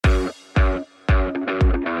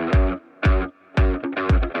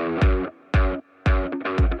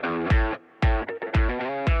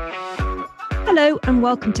Hello and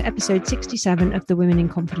welcome to episode 67 of the Women in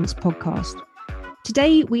Confidence podcast.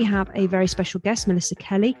 Today we have a very special guest, Melissa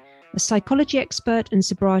Kelly, a psychology expert and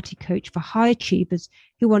sobriety coach for high achievers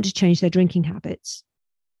who want to change their drinking habits.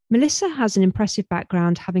 Melissa has an impressive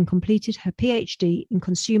background, having completed her Ph.D. in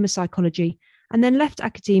consumer psychology and then left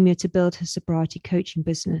academia to build her sobriety coaching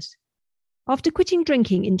business. After quitting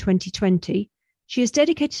drinking in 2020, she has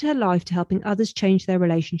dedicated her life to helping others change their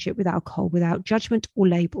relationship with alcohol without judgment or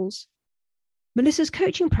labels. Melissa's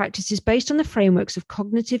coaching practice is based on the frameworks of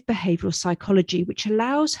cognitive behavioral psychology, which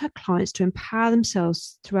allows her clients to empower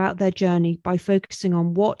themselves throughout their journey by focusing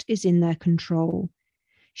on what is in their control.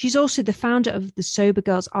 She's also the founder of the Sober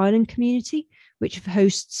Girls Ireland community, which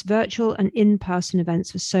hosts virtual and in-person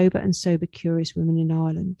events for sober and sober curious women in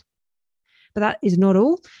Ireland. But that is not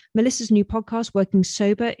all. Melissa's new podcast, Working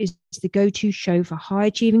Sober, is the go-to show for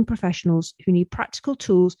high-achieving professionals who need practical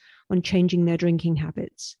tools on changing their drinking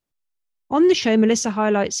habits. On the show, Melissa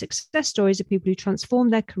highlights success stories of people who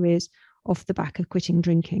transformed their careers off the back of quitting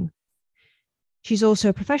drinking. She's also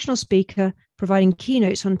a professional speaker, providing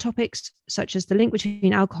keynotes on topics such as the link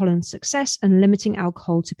between alcohol and success and limiting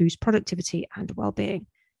alcohol to boost productivity and well-being.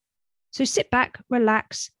 So sit back,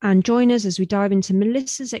 relax, and join us as we dive into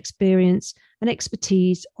Melissa's experience and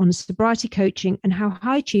expertise on sobriety coaching and how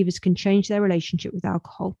high achievers can change their relationship with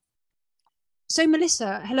alcohol. So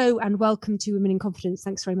Melissa, hello and welcome to Women in Confidence.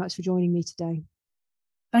 Thanks very much for joining me today.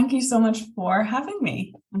 Thank you so much for having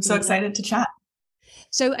me. I'm so excited to chat.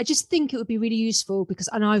 So I just think it would be really useful because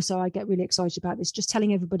I get really excited about this, just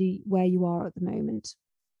telling everybody where you are at the moment.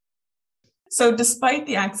 So despite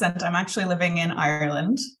the accent, I'm actually living in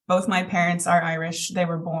Ireland. Both my parents are Irish. They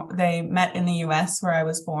met in the US where I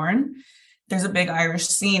was born. There's a big Irish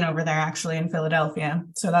scene over there actually in Philadelphia.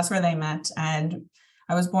 So that's where they met. And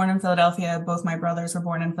I was born in Philadelphia. Both my brothers were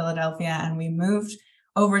born in Philadelphia, and we moved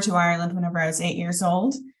over to Ireland whenever I was 8 years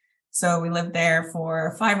old. So we lived there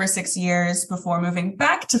for 5 or 6 years before moving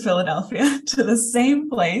back to Philadelphia, to the same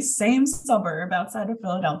place, same suburb outside of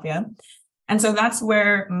Philadelphia. And so that's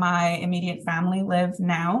where my immediate family live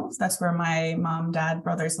now. That's where my mom, dad,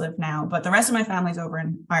 brothers live now. But the rest of my family's over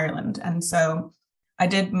in Ireland. And so I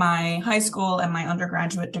did my high school and my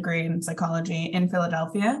undergraduate degree in psychology in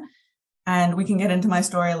Philadelphia. And we can get into my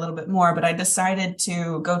story a little bit more, but I decided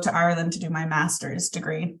to go to Ireland to do my master's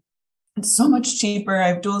degree. It's so much cheaper. I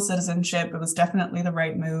have dual citizenship. It was definitely the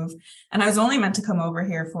right move. And I was only meant to come over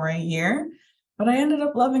here for a year, but I ended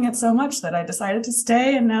up loving it so much that I decided to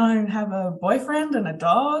stay. And now I have a boyfriend and a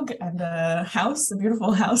dog and a house, a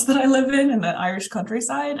beautiful house that I live in the Irish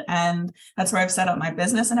countryside. And that's where I've set up my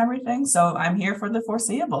business and everything. So I'm here for the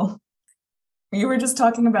foreseeable. You were just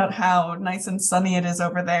talking about how nice and sunny it is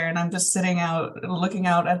over there, and I'm just sitting out, looking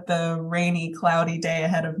out at the rainy, cloudy day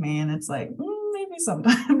ahead of me, and it's like, maybe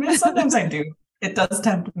sometimes I do. It does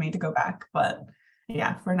tempt me to go back, but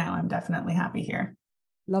yeah, for now, I'm definitely happy here.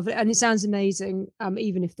 Lovely. And it sounds amazing,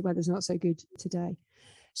 even if the weather's not so good today.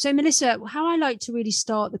 So Melissa, how I like to really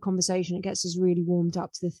start the conversation, it gets us really warmed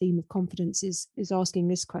up to the theme of confidence, is asking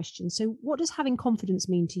this question. So what does having confidence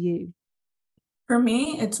mean to you? For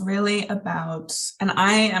me, it's really about, and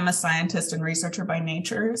I am a scientist and researcher by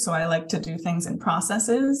nature, so I like to do things in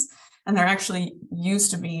processes. And there actually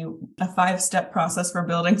used to be a 5-step process for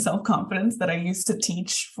building self-confidence that I used to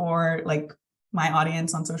teach for like my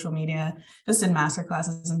audience on social media, just in master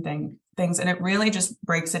classes and things. And it really just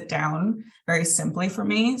breaks it down very simply for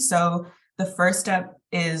me. So the first step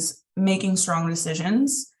is making strong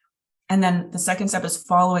decisions. And then the second step is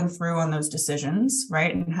following through on those decisions,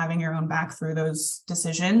 right? And having your own back through those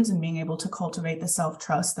decisions and being able to cultivate the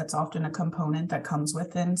self-trust that's often a component that comes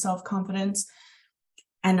within self-confidence,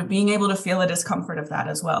 and being able to feel the discomfort of that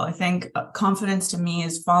as well. I think confidence to me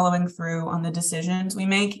is following through on the decisions we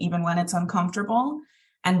make, even when it's uncomfortable,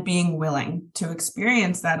 and being willing to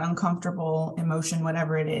experience that uncomfortable emotion,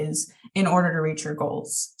 whatever it is, in order to reach your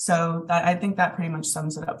goals. So I think that pretty much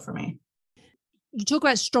sums it up for me. You talk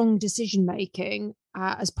about strong decision making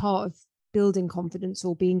as part of building confidence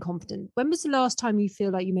or being confident. When was the last time you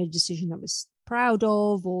feel like you made a decision that was proud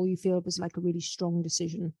of, or you feel it was like a really strong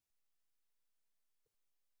decision?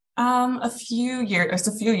 A few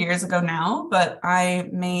years ago now, but I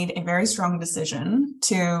made a very strong decision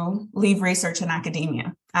to leave research in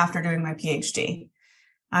academia after doing my PhD.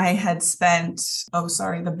 I had spent,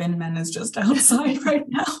 the bin man is just outside right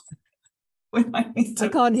now. I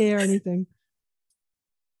can't hear anything.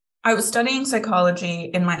 I was studying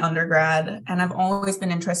psychology in my undergrad, and I've always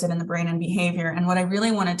been interested in the brain and behavior. And what I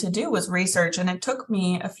really wanted to do was research. And it took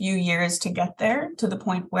me a few years to get there, to the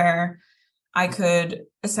point where I could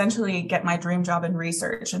essentially get my dream job in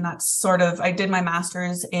research. And that's I did my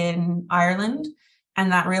master's in Ireland,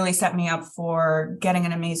 and that really set me up for getting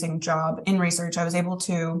an amazing job in research. I was able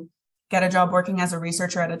to get a job working as a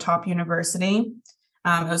researcher at a top university.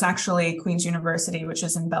 It was actually Queen's University, which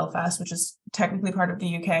is in Belfast, which is technically part of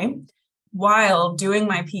the UK, while doing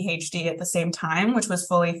my PhD at the same time, which was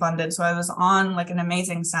fully funded. So I was on like an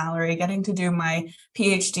amazing salary, getting to do my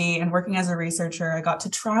PhD and working as a researcher. I got to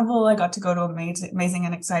travel. I got to go to amazing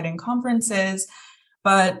and exciting conferences.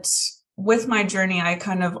 But with my journey, I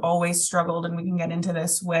kind of always struggled, and we can get into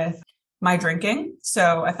this, with my drinking.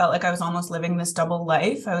 So I felt like I was almost living this double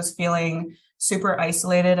life. I was feeling super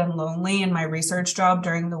isolated and lonely in my research job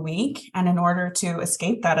during the week. And in order to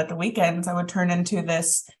escape that at the weekends, I would turn into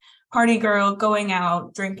this party girl, going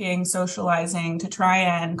out, drinking, socializing to try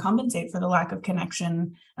and compensate for the lack of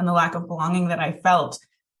connection and the lack of belonging that I felt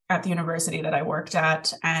at the university that I worked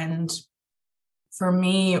at. And for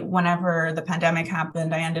me, whenever the pandemic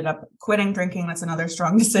happened, I ended up quitting drinking. That's another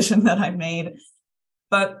strong decision that I made.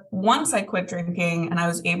 But once I quit drinking and I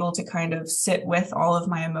was able to kind of sit with all of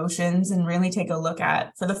my emotions and really take a look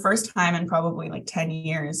at, for the first time in probably like 10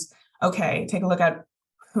 years, okay, take a look at,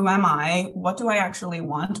 who am I? What do I actually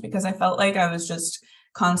want? Because I felt like I was just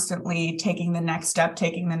constantly taking the next step,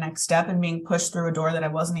 and being pushed through a door that I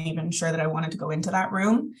wasn't even sure that I wanted to go into that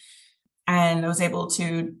room. And I was able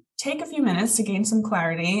to take a few minutes to gain some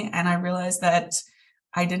clarity. And I realized that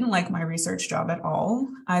I didn't like my research job at all.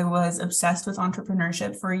 I was obsessed with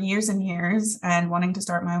entrepreneurship for years and years and wanting to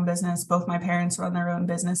start my own business. Both my parents run their own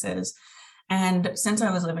businesses. And since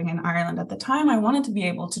I was living in Ireland at the time, I wanted to be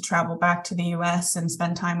able to travel back to the US and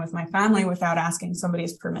spend time with my family without asking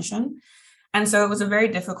somebody's permission. And so it was a very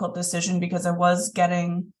difficult decision, because I was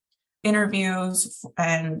getting interviews,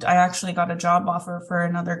 and I actually got a job offer for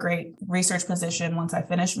another great research position once I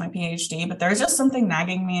finished my PhD. But there was just something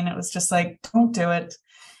nagging me, and it was just like, don't do it.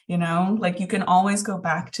 Like, you can always go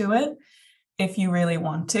back to it if you really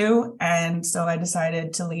want to. And so I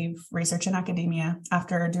decided to leave research in academia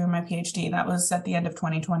after doing my PhD. That was at the end of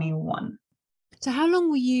 2021. So how long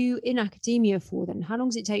were you in academia for then? How long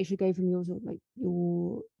does it take to go from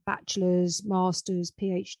your bachelor's, master's,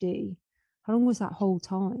 PhD? How long was that whole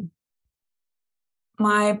time?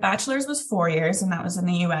 My bachelor's was 4 years, and that was in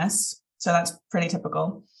the US. So that's pretty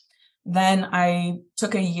typical. Then I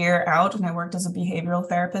took a year out and I worked as a behavioral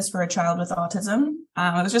therapist for a child with autism.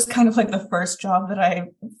 It was just kind of like the first job that I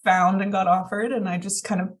found and got offered, and I just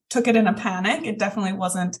kind of took it in a panic. It definitely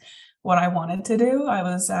wasn't what I wanted to do. I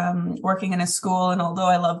was working in a school, and although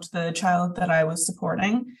I loved the child that I was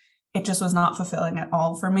supporting, it just was not fulfilling at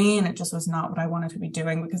all for me. And it just was not what I wanted to be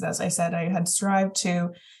doing, because, as I said, I had strived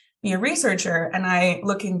to be a researcher. And I,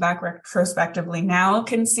 looking back retrospectively now,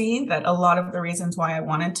 can see that a lot of the reasons why I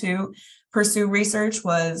wanted to pursue research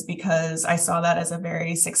was because I saw that as a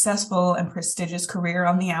very successful and prestigious career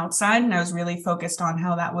on the outside. And I was really focused on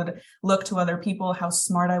how that would look to other people, how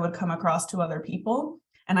smart I would come across to other people.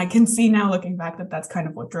 And I can see now, looking back, that that's kind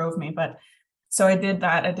of what drove me. But so I did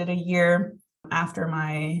that. I did a year after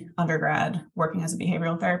my undergrad working as a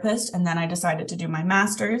behavioral therapist. And then I decided to do my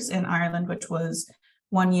master's in Ireland, which was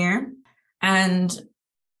 1 year. And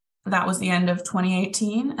that was the end of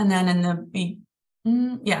 2018. And then in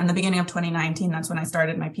the beginning of 2019, that's when I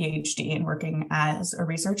started my PhD and working as a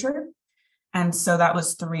researcher. And so that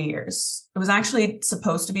was 3 years. It was actually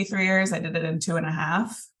supposed to be 3 years. I did it in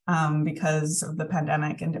 2.5 because of the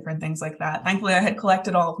pandemic and different things like that. Thankfully, I had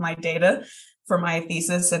collected all of my data for my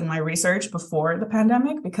thesis and my research before the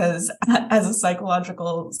pandemic, because as a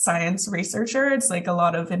psychological science researcher, it's like a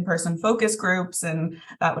lot of in-person focus groups, and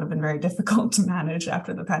that would have been very difficult to manage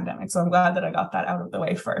after the pandemic. So I'm glad that I got that out of the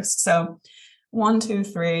way first. So 1, 2,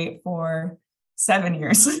 3, 4, 7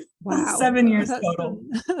 years. Wow. 7 years total.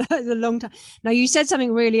 That's a long time. Now, you said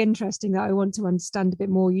something really interesting that I want to understand a bit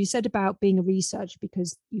more. You said about being a researcher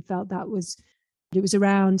because you felt it was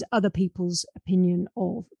around other people's opinion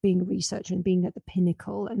of being a researcher and being at the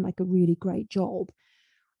pinnacle and like a really great job.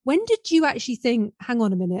 When did you actually think, hang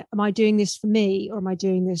on a minute, am I doing this for me, or am I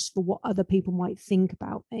doing this for what other people might think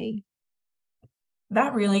about me?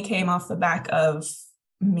 That really came off the back of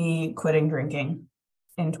me quitting drinking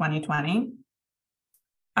in 2020.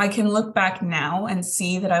 I can look back now and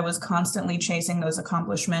see that I was constantly chasing those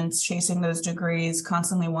accomplishments, chasing those degrees,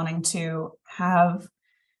 constantly wanting to have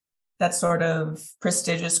that sort of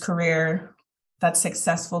prestigious career, that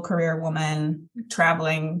successful career woman,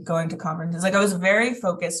 traveling, going to conferences. Like, I was very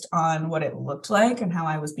focused on what it looked like and how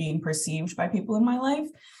I was being perceived by people in my life,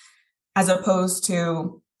 as opposed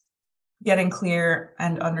to getting clear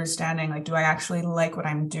and understanding, like, do I actually like what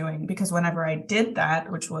I'm doing? Because whenever I did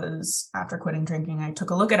that, which was after quitting drinking, I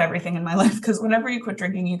took a look at everything in my life, because whenever you quit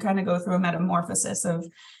drinking, you kind of go through a metamorphosis of,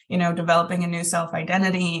 developing a new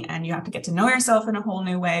self-identity, and you have to get to know yourself in a whole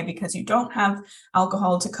new way because you don't have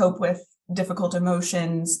alcohol to cope with difficult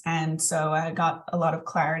emotions. And so I got a lot of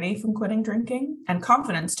clarity from quitting drinking, and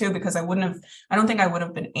confidence too, because I don't think I would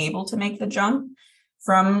have been able to make the jump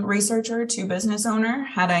from researcher to business owner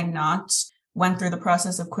had I not went through the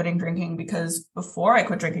process of quitting drinking, because before I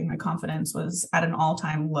quit drinking, my confidence was at an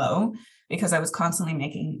all-time low because I was constantly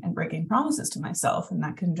making and breaking promises to myself. And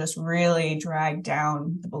that can just really drag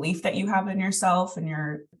down the belief that you have in yourself and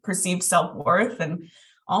your perceived self-worth and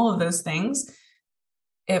all of those things.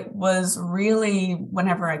 It was really,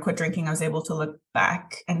 whenever I quit drinking, I was able to look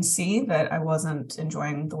back and see that I wasn't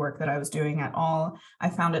enjoying the work that I was doing at all. I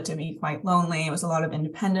found it to be quite lonely. It was a lot of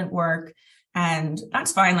independent work, and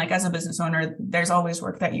that's fine. Like, as a business owner, there's always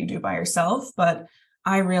work that you do by yourself, but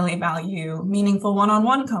I really value meaningful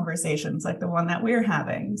one-on-one conversations like the one that we're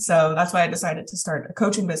having. So that's why I decided to start a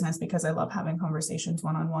coaching business, because I love having conversations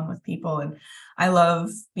one-on-one with people. And I love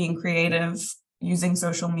being creative, using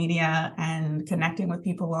social media and connecting with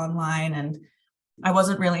people online. And I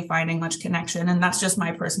wasn't really finding much connection. And that's just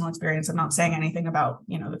my personal experience. I'm not saying anything about,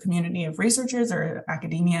 the community of researchers or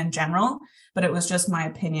academia in general, but it was just my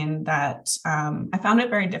opinion that I found it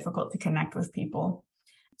very difficult to connect with people.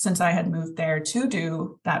 Since I had moved there to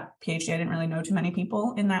do that PhD, I didn't really know too many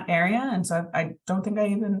people in that area. And so I don't think I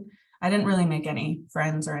didn't really make any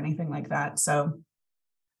friends or anything like that. So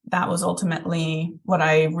that was ultimately what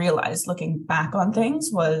I realized looking back on things.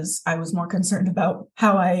 Was I was more concerned about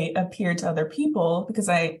how I appeared to other people, because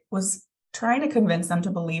I was trying to convince them to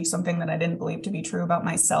believe something that I didn't believe to be true about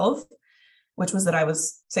myself, which was that I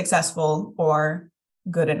was successful or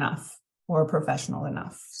good enough or professional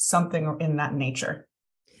enough, something in that nature.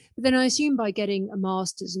 But then I assume by getting a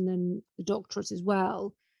master's and then the doctorate as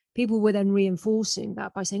well, people were then reinforcing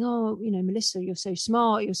that by saying, oh, Melissa, you're so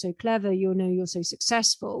smart, you're so clever, you're so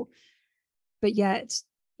successful. But yet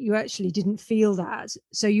you actually didn't feel that.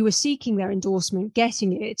 So you were seeking their endorsement,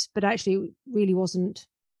 getting it, but actually it really wasn't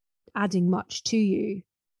adding much to you.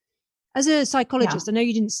 As a psychologist, I know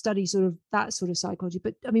you didn't study sort of that sort of psychology,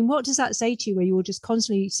 but I mean, what does that say to you, where you're just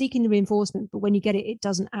constantly seeking the reinforcement, but when you get it, it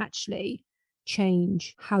doesn't actually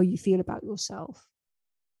change how you feel about yourself?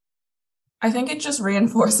 I think it just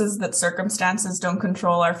reinforces that circumstances don't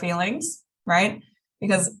control our feelings, right?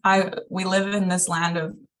 Because we live in this land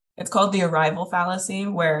of, it's called the arrival fallacy,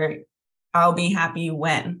 where I'll be happy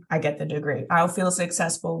when I get the degree. I'll feel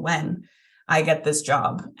successful when I get this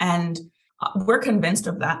job. And we're convinced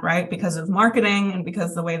of that, right? Because of marketing and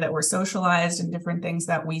because the way that we're socialized and different things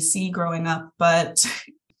that we see growing up. But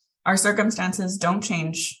our circumstances don't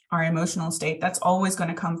change our emotional state. That's always going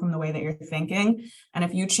to come from the way that you're thinking. And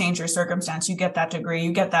if you change your circumstance, you get that degree,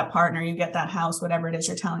 you get that partner, you get that house, whatever it is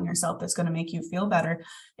you're telling yourself that's going to make you feel better.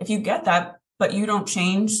 If you get that, but you don't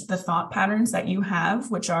change the thought patterns that you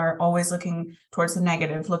have, which are always looking towards the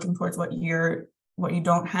negative, looking towards what you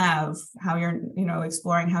don't have, how you're,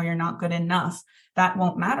 exploring how you're not good enough, that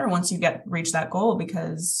won't matter once you reach that goal,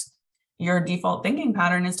 because your default thinking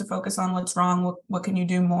pattern is to focus on what's wrong, what can you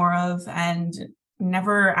do more of, and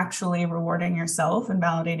never actually rewarding yourself and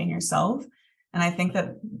validating yourself. And I think that,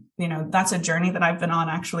 that's a journey that I've been on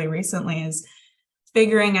actually recently, is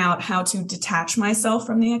figuring out how to detach myself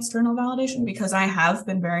from the external validation, because I have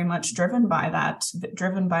been very much driven by that,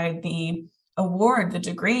 driven by the award, the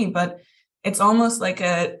degree, but it's almost like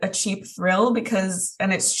a cheap thrill,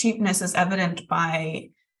 and its cheapness is evident by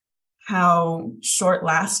how short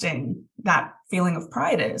lasting that feeling of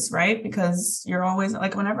pride is, right? Because you're always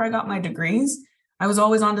like, whenever I got my degrees, I was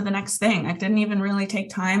always on to the next thing. I didn't even really take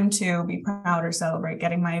time to be proud or celebrate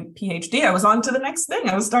getting my PhD. I was on to the next thing.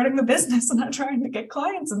 I was starting the business and not trying to get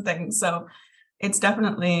clients and things. So it's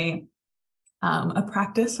definitely a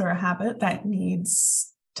practice or a habit that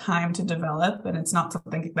needs time to develop. And it's not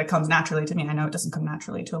something that comes naturally to me. I know it doesn't come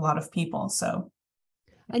naturally to a lot of people. So.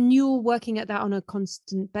 And you're working at that on a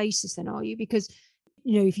constant basis then, are you? Because,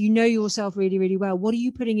 if you know yourself really, really well, what are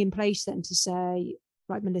you putting in place then to say,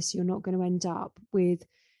 right, Melissa, you're not going to end up with,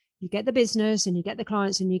 you get the business and you get the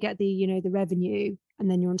clients and you get the, the revenue, and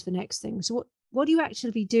then you're on to the next thing. So what are you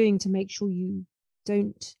actually doing to make sure you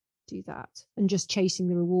don't do that and just chasing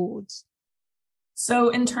the rewards? So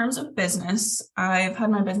in terms of business, I've had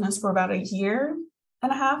my business for about 1.5 years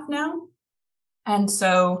now. And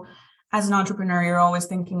so as an entrepreneur, you're always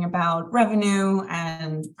thinking about revenue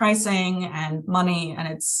and pricing and money. And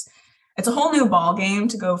it's it's a whole new ball game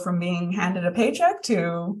to go from being handed a paycheck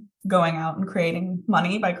to going out and creating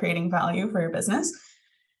money by creating value for your business.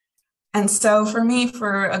 And so for me,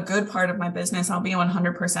 for a good part of my business, I'll be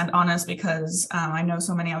 100% honest, because I know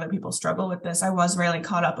so many other people struggle with this. I was really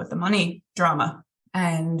caught up with the money drama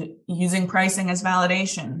and using pricing as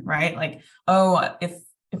validation, right? Like, oh, if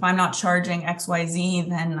I'm not charging XYZ,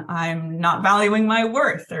 then I'm not valuing my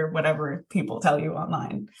worth, or whatever people tell you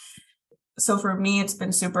online. So for me, it's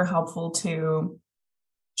been super helpful to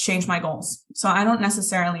change my goals. So I don't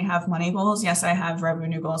necessarily have money goals. Yes, I have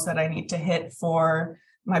revenue goals that I need to hit for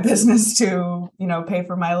my business to, pay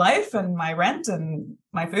for my life and my rent and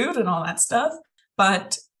my food and all that stuff.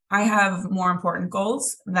 But I have more important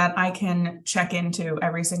goals that I can check into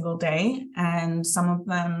every single day. And some of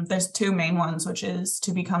them, there's two main ones, which is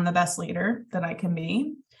to become the best leader that I can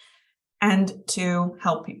be and to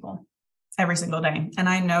help people every single day. And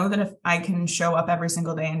I know that if I can show up every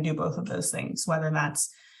single day and do both of those things, whether that's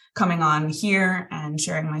coming on here and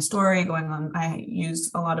sharing my story, I use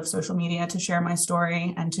a lot of social media to share my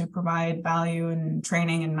story and to provide value and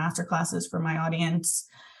training and masterclasses for my audience.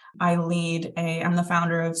 I'm the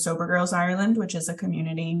founder of Sober Girls Ireland, which is a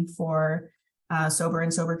community for sober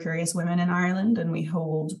and sober curious women in Ireland. And we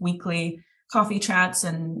hold weekly coffee chats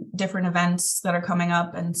and different events that are coming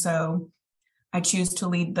up. And so I choose to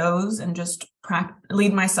lead those and just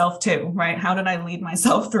lead myself too, right? How did I lead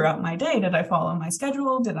myself throughout my day? Did I follow my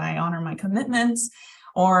schedule? Did I honor my commitments?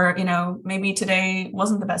 Or, maybe today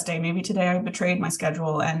wasn't the best day. Maybe today I betrayed my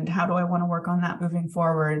schedule, and how do I want to work on that moving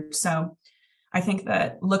forward? So I think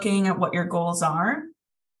that looking at what your goals are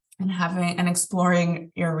and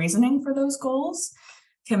exploring your reasoning for those goals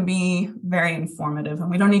can be very informative. And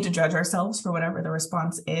we don't need to judge ourselves for whatever the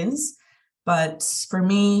response is. But for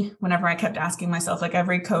me, whenever I kept asking myself, like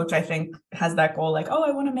every coach, I think, has that goal, like, oh, I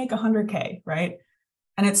want to make 100K, right?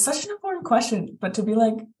 And it's such an important question, but to be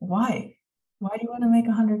like, why? Why do you want to make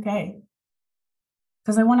 100K?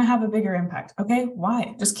 Because I want to have a bigger impact. Okay,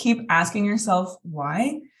 why? Just keep asking yourself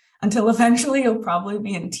why, until eventually you'll probably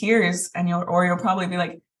be in tears and you'll probably be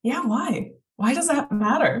like, yeah, why? Why does that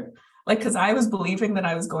matter? Like, because I was believing that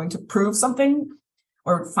I was going to prove something,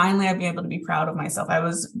 or finally I'd be able to be proud of myself. I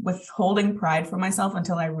was withholding pride for myself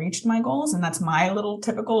until I reached my goals. And that's my little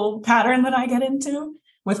typical pattern that I get into,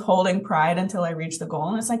 withholding pride until I reach the goal.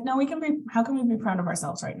 And it's like, no, how can we be proud of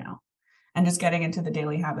ourselves right now? And just getting into the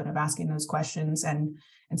daily habit of asking those questions. And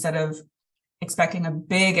instead of expecting a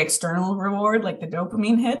big external reward, like the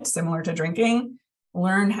dopamine hit, similar to drinking,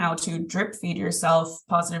 learn how to drip feed yourself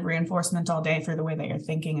positive reinforcement all day through the way that you're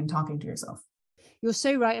thinking and talking to yourself. You're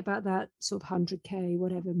so right about that sort of 100K,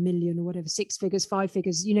 whatever, million or whatever, 6 figures, 5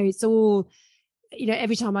 figures, it's all,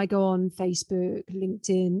 every time I go on Facebook,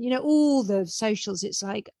 LinkedIn, all the socials, it's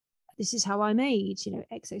like, this is how I made,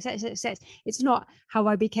 X. It's not how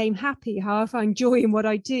I became happy, how I find joy in what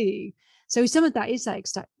I do. So some of that is that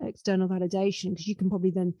external validation, because you can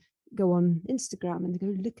probably then go on Instagram and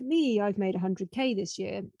go, look at me, I've made 100K this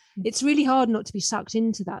year. It's really hard not to be sucked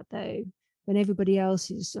into that though, when everybody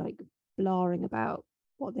else is like blaring about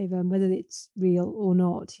what they've earned, whether it's real or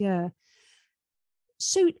not. Yeah.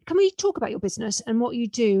 So can we talk about your business and what you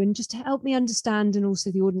do, and just to help me understand, and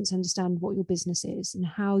also the audience understand, what your business is and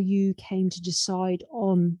how you came to decide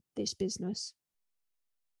on this business?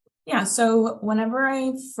 Yeah. So whenever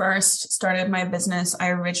I first started my business, I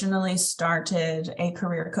originally started a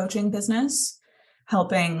career coaching business,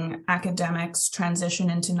 helping academics transition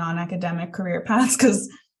into non-academic career paths, because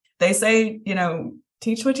they say,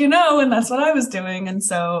 teach what you know. And that's what I was doing. And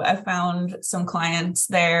so I found some clients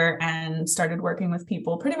there and started working with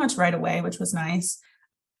people pretty much right away, which was nice.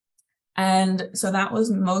 And so that was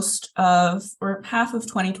half of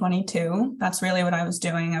 2022. That's really what I was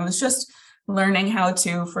doing. I was just learning how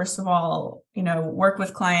to, first of all, work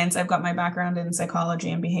with clients. I've got my background in psychology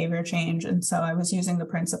and behavior change. And so I was using the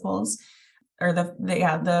principles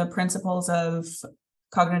the principles of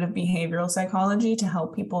cognitive behavioral psychology to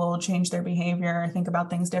help people change their behavior, think about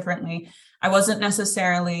things differently. I wasn't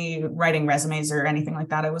necessarily writing resumes or anything like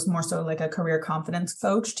that. I was more so like a career confidence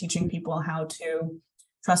coach, teaching people how to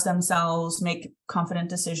trust themselves, make confident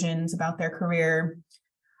decisions about their career.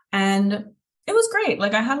 And it was great.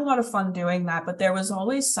 Like, I had a lot of fun doing that, but there was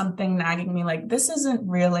always something nagging me, like, this isn't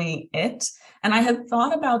really it. And I had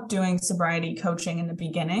thought about doing sobriety coaching in the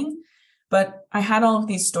beginning, but I had all of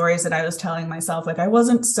these stories that I was telling myself, like, I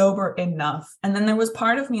wasn't sober enough. And then there was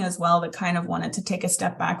part of me as well that kind of wanted to take a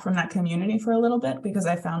step back from that community for a little bit, because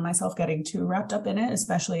I found myself getting too wrapped up in it,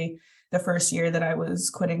 especially the first year that I was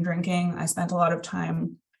quitting drinking. I spent a lot of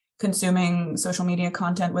time consuming social media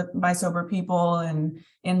content by sober people and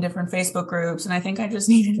in different Facebook groups. And I think I just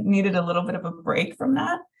needed a little bit of a break from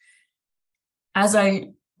that. As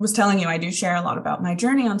I was telling you, I do share a lot about my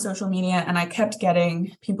journey on social media, and I kept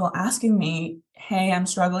getting people asking me, hey, I'm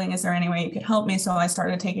struggling. Is there any way you could help me? So I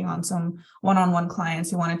started taking on some one-on-one clients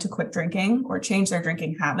who wanted to quit drinking or change their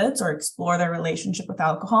drinking habits or explore their relationship with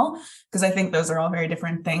alcohol, because I think those are all very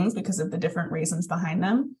different things because of the different reasons behind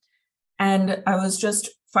them. And I was just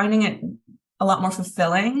finding it a lot more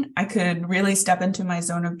fulfilling. I could really step into my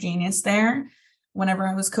zone of genius there whenever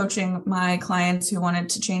I was coaching my clients who wanted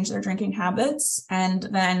to change their drinking habits. And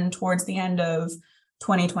then towards the end of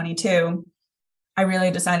 2022, I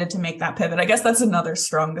really decided to make that pivot. I guess that's another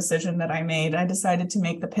strong decision that I made. I decided to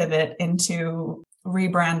make the pivot into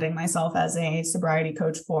rebranding myself as a sobriety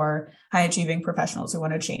coach for high achieving professionals who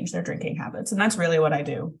want to change their drinking habits. And that's really what I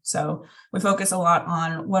do. So we focus a lot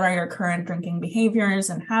on what are your current drinking behaviors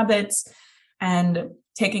and habits, and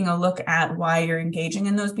taking a look at why you're engaging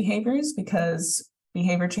in those behaviors, because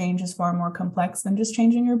behavior change is far more complex than just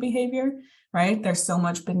changing your behavior, right? There's so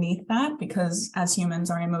much beneath that, because as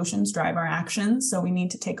humans, our emotions drive our actions. So we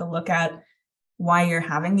need to take a look at why you're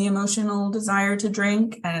having the emotional desire to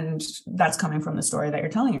drink. And that's coming from the story that you're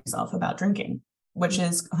telling yourself about drinking, which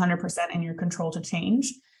is 100% in your control to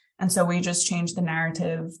change. And so we just change the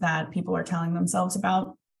narrative that people are telling themselves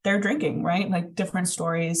about their drinking, right? Like different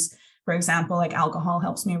stories. For example, like alcohol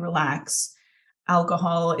helps me relax.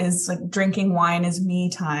 Alcohol is like drinking wine is me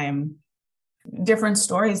time. Different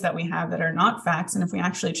stories that we have that are not facts. And if we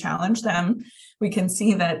actually challenge them, we can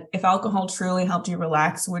see that if alcohol truly helped you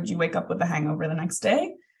relax, would you wake up with a hangover the next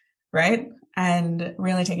day? Right? And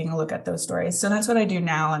really taking a look at those stories. So that's what I do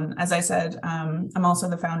now. And as I said, I'm also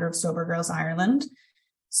the founder of Sober Girls Ireland.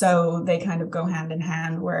 So they kind of go hand in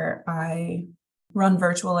hand, where I run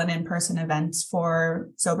virtual and in-person events for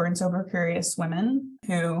sober and sober curious women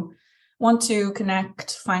who want to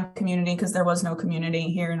connect, find community, because there was no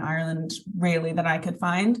community here in Ireland really that I could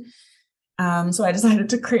find. So I decided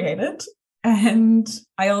to create it. And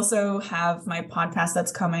I also have my podcast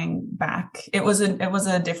that's coming back. It was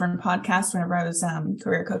a different podcast whenever I was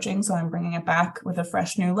career coaching. So I'm bringing it back with a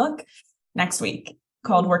fresh new look next week,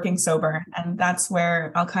 called Working Sober. And that's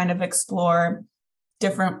where I'll kind of explore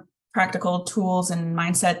different practical tools and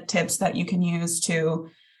mindset tips that you can use to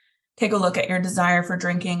take a look at your desire for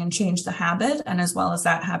drinking and change the habit. And as well as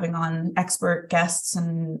that, having on expert guests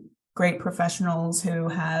and great professionals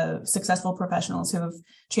successful professionals who have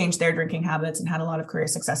changed their drinking habits and had a lot of career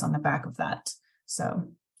success on the back of that. So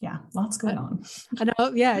yeah, lots going on. I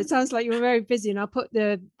know. Yeah, it sounds like you're very busy, and I'll put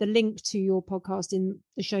the link to your podcast in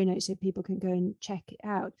the show notes so people can go and check it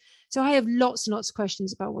out. So I have lots and lots of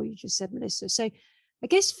questions about what you just said, Melissa. So I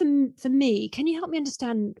guess for me, can you help me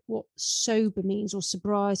understand what sober means or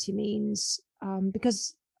sobriety means?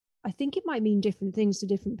 Because I think it might mean different things to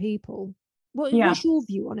different people. What's your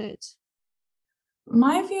view on it?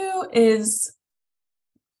 My view is,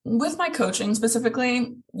 with my coaching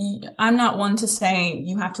specifically, I'm not one to say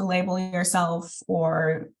you have to label yourself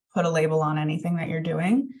or put a label on anything that you're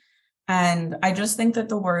doing. And I just think that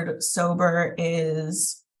the word sober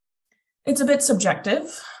it's a bit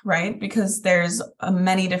subjective, right? Because there's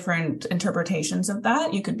many different interpretations of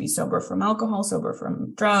that. You could be sober from alcohol, sober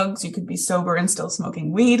from drugs. You could be sober and still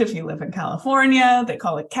smoking weed if you live in California. They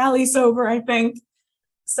call it Cali sober, I think.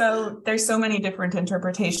 So there's so many different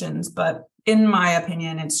interpretations. But in my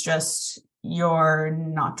opinion, it's just you're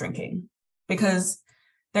not drinking. Because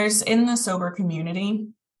in the sober community,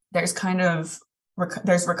 there's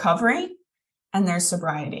there's recovery and there's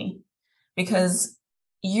sobriety. Because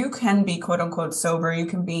you can be quote unquote sober, you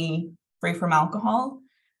can be free from alcohol,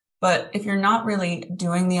 but if you're not really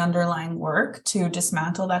doing the underlying work to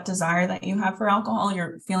dismantle that desire that you have for alcohol,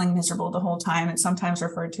 you're feeling miserable the whole time. It's sometimes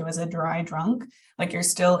referred to as a dry drunk, like you're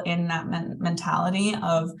still in that mentality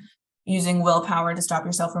of using willpower to stop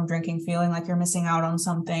yourself from drinking, feeling like you're missing out on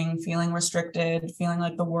something, feeling restricted, feeling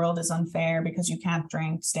like the world is unfair because you can't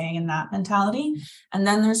drink, staying in that mentality. And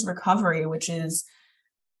then there's recovery, which is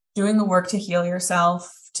doing the work to heal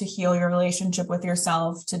yourself, to heal your relationship with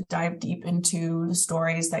yourself, to dive deep into the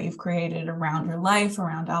stories that you've created around your life,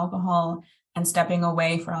 around alcohol, and stepping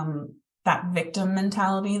away from that victim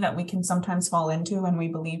mentality that we can sometimes fall into when we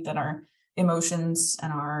believe that our emotions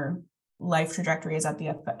and our life trajectory is at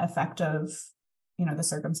the effect of, the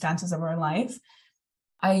circumstances of our life.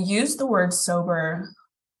 I use the word sober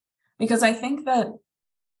because I think that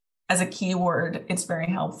as a keyword, it's very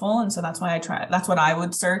helpful. And so that's why that's what I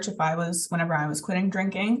would search whenever I was quitting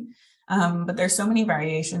drinking. But there's so many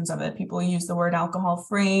variations of it. People use the word alcohol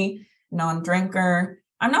free, non-drinker.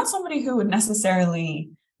 I'm not somebody who would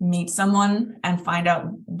necessarily meet someone and find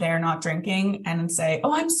out they're not drinking and say,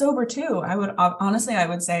 oh, I'm sober too. I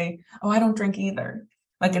would say, oh, I don't drink either.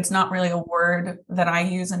 Like, it's not really a word that I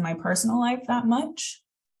use in my personal life that much.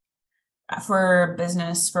 For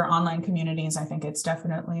business, for online communities, I think it's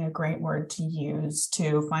definitely a great word to use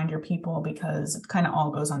to find your people, because it kind of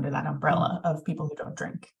all goes under that umbrella of people who don't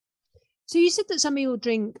drink. So you said that some people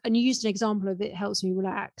drink, and you used an example of it helps me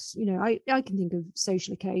relax. You know, I can think of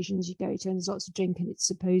social occasions you go to and there's lots of drink and it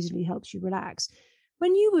supposedly helps you relax.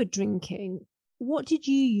 When you were drinking, what did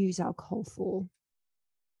you use alcohol for?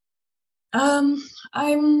 I'm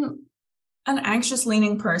an anxious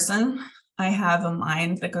leaning person. I have a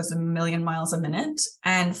mind that goes a million miles a minute.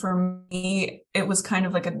 And for me, it was kind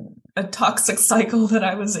of like a toxic cycle that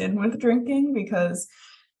I was in with drinking, because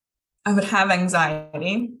I would have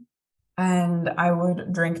anxiety and I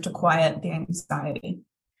would drink to quiet the anxiety.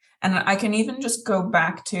 And I can even just go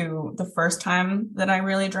back to the first time that I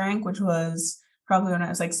really drank, which was probably when I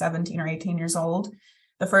was like 17 or 18 years old.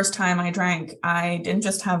 The first time I drank, I didn't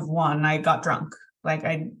just have one, I got drunk. Like,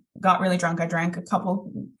 I got really drunk. I drank a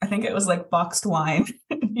couple, I think it was like boxed wine.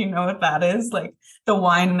 You know what that is? Like the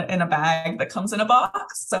wine in a bag that comes in a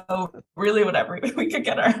box. So really whatever we could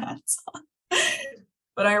get our hands on.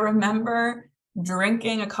 But I remember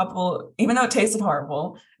drinking a couple, even though it tasted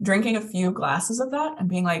horrible, drinking a few glasses of that and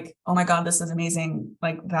being like, oh my God, this is amazing.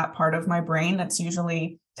 Like, that part of my brain that's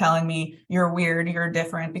usually telling me you're weird, you're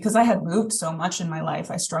different, because I had moved so much in my life.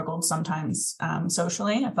 I struggled sometimes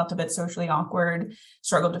socially. I felt a bit socially awkward,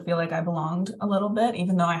 struggled to feel like I belonged a little bit,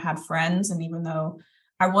 even though I had friends. And even though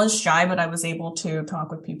I was shy, but I was able to talk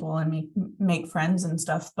with people and make friends and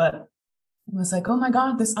stuff. But it was like, oh my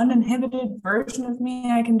God, this uninhibited version of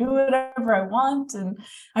me, I can do whatever I want and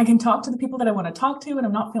I can talk to the people that I want to talk to and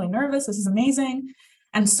I'm not feeling nervous. This is amazing.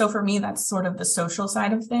 And so for me, that's sort of the social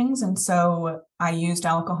side of things. And so I used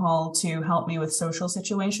alcohol to help me with social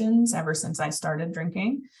situations ever since I started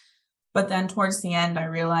drinking. But then towards the end, I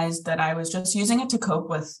realized that I was just using it to cope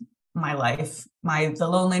with my life, the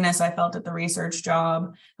loneliness I felt at the research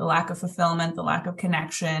job, the lack of fulfillment, the lack of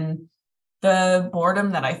connection, the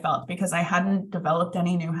boredom that I felt because I hadn't developed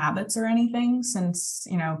any new habits or anything since,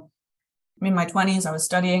 in my 20s, I was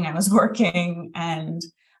studying, I was working, and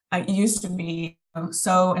I used to be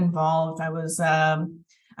so involved. I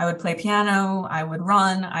would play piano, I would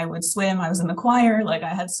run, I would swim, I was in the choir. Like,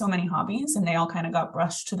 I had so many hobbies and they all kind of got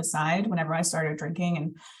brushed to the side whenever I started drinking.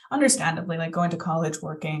 And understandably, like going to college,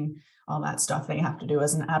 working, all that stuff that you have to do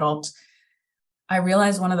as an adult. I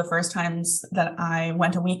realized one of the first times that I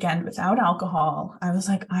went a weekend without alcohol, I was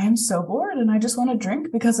like, I am so bored and I just want to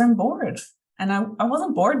drink because I'm bored. And I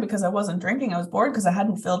wasn't bored because I wasn't drinking. I was bored because I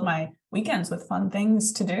hadn't filled my weekends with fun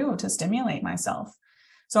things to do to stimulate myself.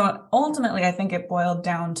 So ultimately, I think it boiled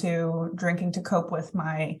down to drinking to cope with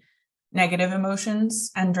my negative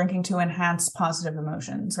emotions and drinking to enhance positive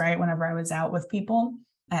emotions, right? Whenever I was out with people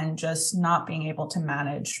and just not being able to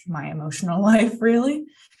manage my emotional life, really,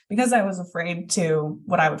 because I was afraid to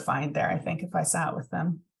what I would find there, I think, if I sat with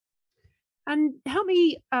them. And help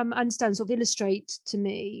me understand, sort of illustrate to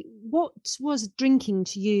me, what was drinking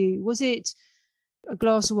to you? Was it a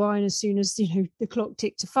glass of wine as soon as, the clock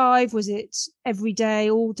ticked to 5? Was it every day,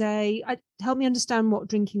 all day? Help me understand what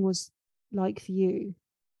drinking was like for you.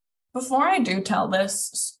 Before I do tell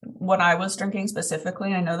this, what I was drinking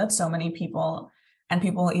specifically, I know that so many people, and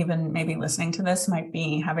people even maybe listening to this, might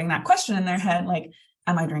be having that question in their head, like,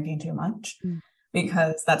 am I drinking too much?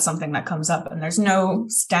 Because that's something that comes up, and there's no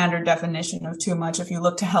standard definition of too much. If you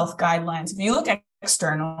look to health guidelines, if you look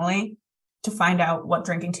externally to find out what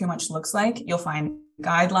drinking too much looks like, you'll find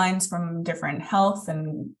guidelines from different health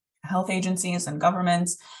agencies and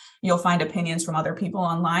governments. You'll find opinions from other people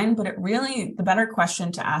online, but the better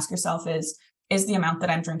question to ask yourself is the amount that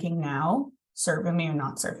I'm drinking now serving me or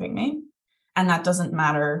not serving me? And that doesn't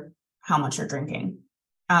matter how much you're drinking.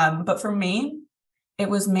 But for me, it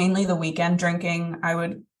was mainly the weekend drinking. I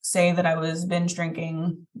would say that I was binge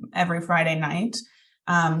drinking every Friday night,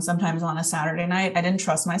 sometimes on a Saturday night. I didn't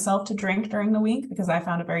trust myself to drink during the week because I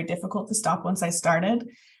found it very difficult to stop once I started.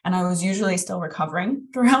 And I was usually still recovering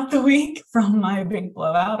throughout the week from my big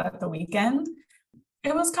blowout at the weekend.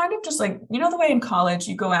 It was kind of just like, the way in college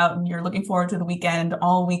you go out and you're looking forward to the weekend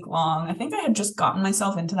all week long. I think I had just gotten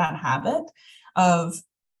myself into that habit of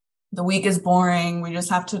the week is boring. We just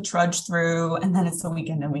have to trudge through, and then it's the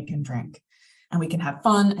weekend and we can drink and we can have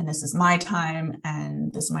fun. And this is my time,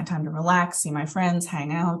 and this is my time to relax, see my friends,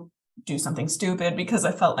 hang out, do something stupid, because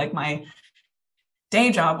I felt like my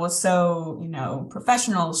day job was so,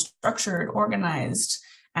 professional, structured, organized,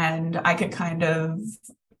 and I could kind of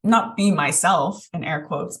not be myself in air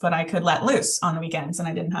quotes, but I could let loose on the weekends and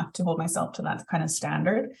I didn't have to hold myself to that kind of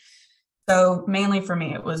standard. So mainly for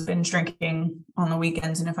me, it was binge drinking on the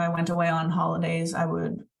weekends. And if I went away on holidays, I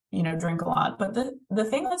would, drink a lot. But the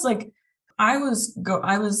thing was like, I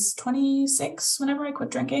was 26 whenever I quit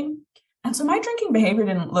drinking. And so my drinking behavior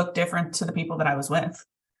didn't look different to the people that I was with.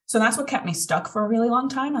 So that's what kept me stuck for a really long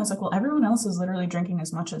time. I was like, well, everyone else is literally drinking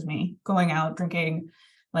as much as me, going out, drinking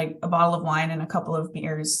like a bottle of wine and a couple of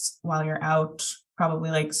beers while you're out,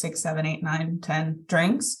 probably like 6, 7, 8, 9, 10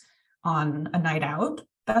 drinks on a night out.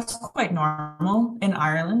 That's quite normal in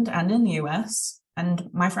Ireland and in the US. And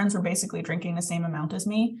my friends were basically drinking the same amount as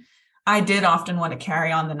me. I did often want to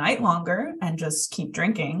carry on the night longer and just keep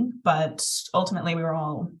drinking, but ultimately we were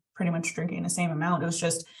all pretty much drinking the same amount. It was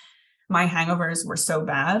just my hangovers were so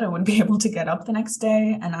bad, I wouldn't be able to get up the next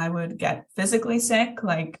day and I would get physically sick,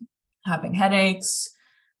 like having headaches,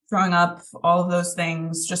 throwing up, all of those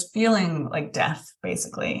things, just feeling like death,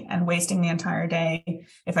 basically, and wasting the entire day.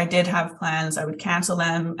 If I did have plans, I would cancel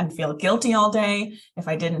them and feel guilty all day. If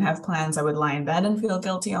I didn't have plans, I would lie in bed and feel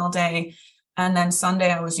guilty all day. And then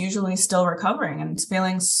Sunday, I was usually still recovering and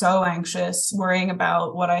feeling so anxious, worrying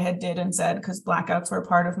about what I had did and said, because blackouts were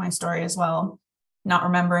part of my story as well, not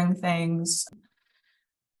remembering things.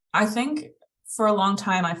 I think for a long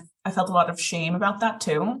time, I felt a lot of shame about that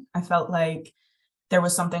too. I felt like there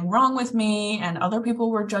was something wrong with me and other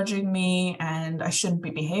people were judging me and I shouldn't be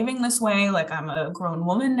behaving this way. Like I'm a grown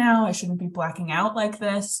woman now. I shouldn't be blacking out like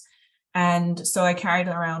this. And so I carried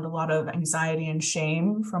around a lot of anxiety and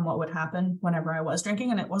shame from what would happen whenever I was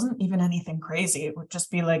drinking. And it wasn't even anything crazy. It would just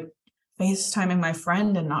be like FaceTiming my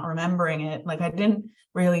friend and not remembering it. Like I didn't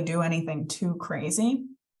really do anything too crazy.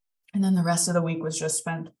 And then the rest of the week was just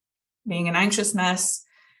spent being an anxious mess.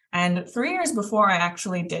 And 3 years before I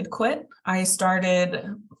actually did quit, I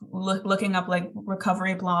started looking up like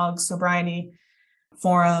recovery blogs, sobriety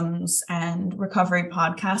forums, and recovery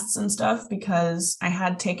podcasts and stuff, because I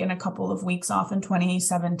had taken a couple of weeks off in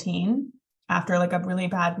 2017 after like a really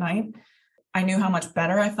bad night. I knew how much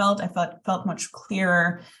better I felt. I felt much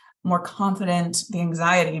clearer, more confident. The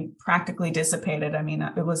anxiety practically dissipated. I mean,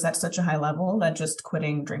 it was at such a high level that just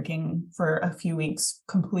quitting drinking for a few weeks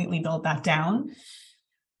completely dulled that down.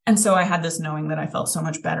 And so I had this knowing that I felt so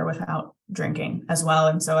much better without drinking as well.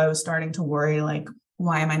 And so I was starting to worry, like,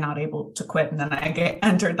 why am I not able to quit? And then I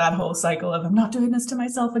entered that whole cycle of I'm not doing this to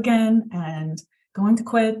myself again and going to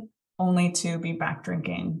quit, only to be back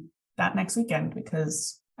drinking that next weekend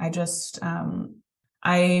because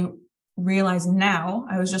I realize now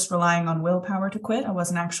I was just relying on willpower to quit. I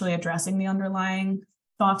wasn't actually addressing the underlying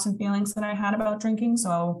thoughts and feelings that I had about drinking.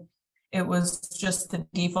 So it was just the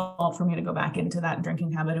default for me to go back into that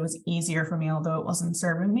drinking habit. It was easier for me, although it wasn't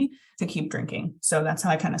serving me, to keep drinking. So that's how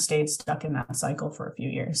I kind of stayed stuck in that cycle for a few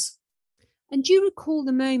years. And do you recall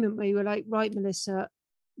the moment where you were like, right, Melissa,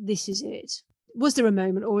 this is it? Was there a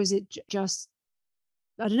moment, or is it just,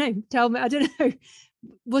 I don't know, tell me, I don't know.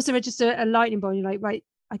 Was there just a lightning bolt? You're like, right,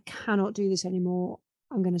 I cannot do this anymore.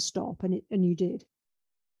 I'm going to stop. And you did.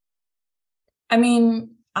 I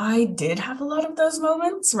mean, I did have a lot of those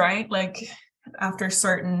moments, right? Like after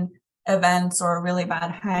certain events or a really bad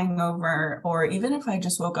hangover, or even if I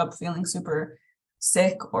just woke up feeling super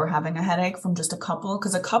sick or having a headache from just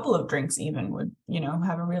because a couple of drinks even would,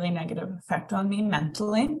 have a really negative effect on me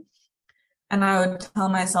mentally. And I would tell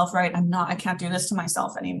myself, right, I can't do this to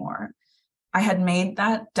myself anymore. I had made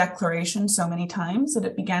that declaration so many times that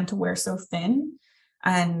it began to wear so thin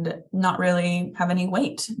and not really have any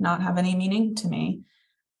weight, not have any meaning to me.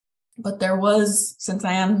 But there was, since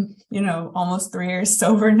I am, almost 3 years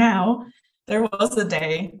sober now, there was a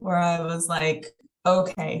day where I was like,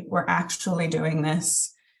 okay, we're actually doing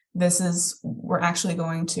this. We're actually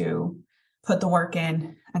going to put the work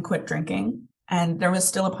in and quit drinking. And there was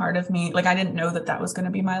still a part of me, like I didn't know that was going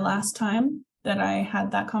to be my last time that I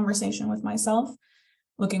had that conversation with myself.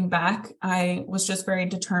 Looking back, I was just very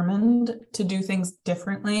determined to do things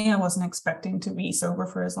differently. I wasn't expecting to be sober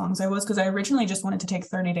for as long as I was because I originally just wanted to take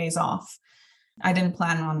 30 days off. I didn't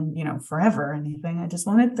plan on, forever or anything. I just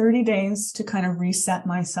wanted 30 days to kind of reset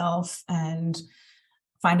myself and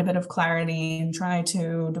find a bit of clarity and try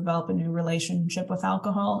to develop a new relationship with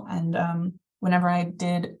alcohol. And whenever I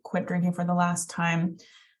did quit drinking for the last time,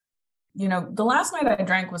 the last night I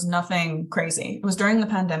drank was nothing crazy. It was during the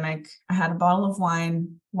pandemic. I had a bottle of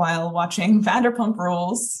wine while watching Vanderpump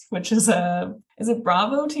Rules, which is is it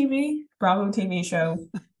Bravo TV show,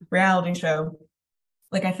 reality show.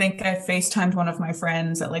 Like, I think I FaceTimed one of my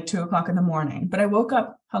friends at like 2:00 in the morning, but I woke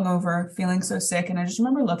up hungover, feeling so sick. And I just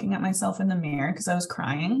remember looking at myself in the mirror because I was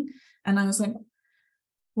crying. And I was like,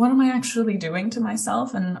 what am I actually doing to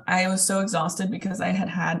myself? And I was so exhausted because I had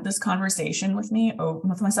had this conversation with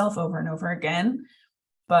myself over and over again.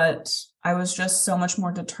 But I was just so much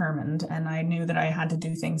more determined, and I knew that I had to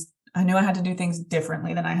do things. I knew I had to do things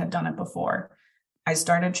differently than I had done it before. I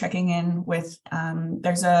started checking in with,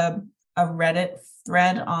 there's a Reddit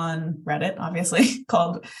thread on Reddit, obviously,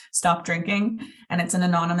 called Stop Drinking. And it's an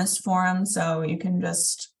anonymous forum. So you can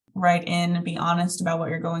just write in and be honest about what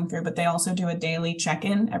you're going through. But they also do a daily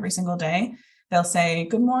check-in every single day. They'll say,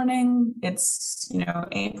 good morning. It's,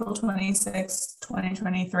 April 26th,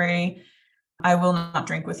 2023. I will not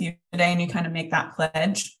drink with you today. And you kind of make that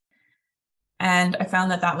pledge. And I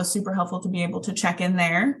found that was super helpful to be able to check in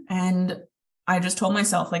there. And I just told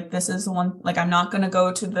myself, like, this is the one, like, I'm not going to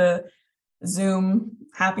go to the Zoom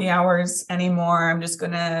happy hours anymore. I'm just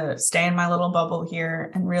going to stay in my little bubble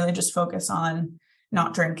here and really just focus on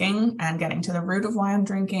not drinking and getting to the root of why I'm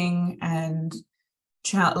drinking, and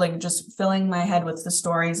just filling my head with the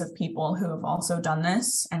stories of people who have also done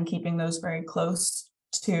this and keeping those very close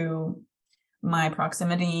to my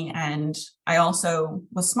proximity. And I also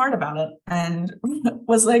was smart about it and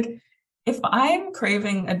was like, if I'm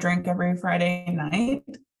craving a drink every Friday night,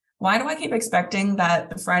 why do I keep expecting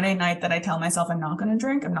that the Friday night that I tell myself I'm not going to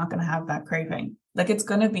drink, I'm not going to have that craving? Like, it's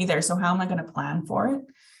going to be there. So how am I going to plan for it?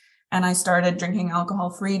 And I started drinking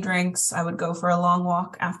alcohol-free drinks. I would go for a long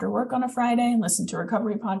walk after work on a Friday and listen to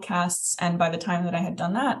recovery podcasts. And by the time that I had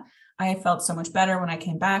done that, I felt so much better. When I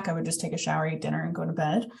came back, I would just take a shower, eat dinner, and go to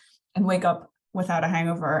bed and wake up without a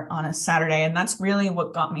hangover on a Saturday. And that's really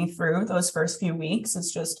what got me through those first few weeks.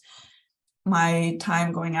 It's just my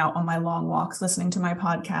time going out on my long walks, listening to my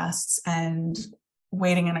podcasts, and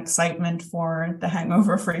waiting in excitement for the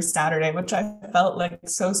hangover-free Saturday, which I felt like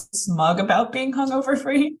so smug about being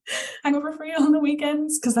hangover-free on the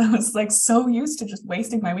weekends, because I was like so used to just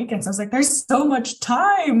wasting my weekends. I was like, there's so much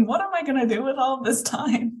time. What am I going to do with all this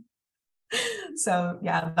time? So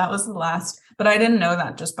yeah, that was the last, but I didn't know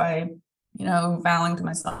that just by, vowing to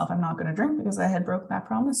myself, I'm not going to drink, because I had broke that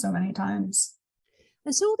promise so many times.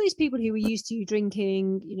 And so all those people who were used to you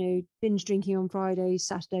drinking, binge drinking on Fridays,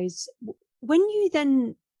 Saturdays, when you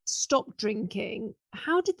then stopped drinking,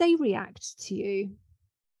 how did they react to you?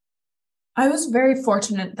 I was very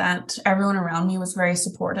fortunate that everyone around me was very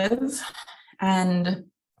supportive. And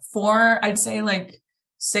for, I'd say, like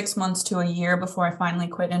 6 months to a year before I finally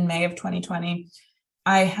quit in May of 2020,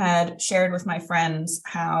 I had shared with my friends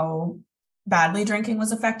how badly drinking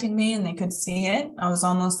was affecting me, and they could see it. I was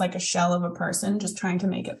almost like a shell of a person just trying to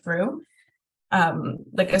make it through.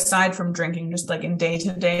 Like, aside from drinking, just like in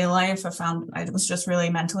day-to-day life, I found I was just really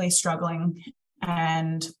mentally struggling.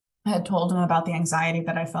 And I had told them about the anxiety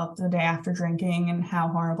that I felt the day after drinking and how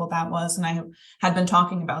horrible that was. And I had been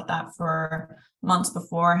talking about that for months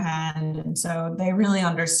beforehand. And so they really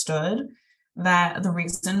understood that the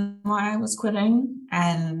reason why I was quitting,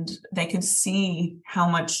 and they could see how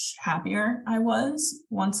much happier I was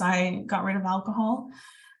once I got rid of alcohol.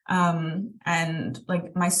 And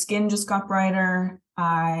like, my skin just got brighter.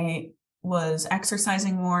 I was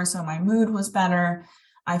exercising more, so my mood was better.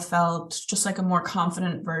 I felt just like a more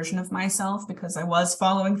confident version of myself because I was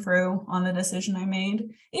following through on the decision I made,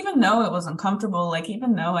 even though it was uncomfortable, like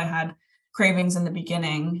even though I had cravings in the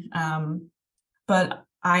beginning. But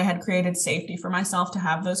I had created safety for myself to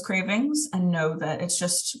have those cravings and know that it's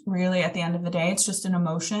just really, at the end of the day, it's just an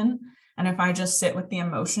emotion. And if I just sit with the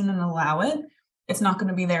emotion and allow it, it's not going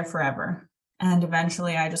to be there forever. And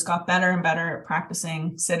eventually I just got better and better at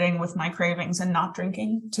practicing sitting with my cravings and not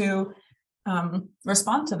drinking to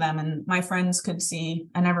respond to them. And my friends could see,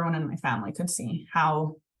 and everyone in my family could see,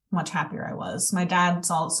 how much happier I was. My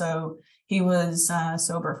dad's also, he was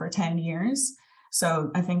sober for 10 years.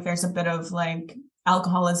 So I think there's a bit of like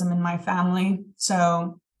alcoholism in my family.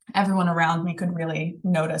 So everyone around me could really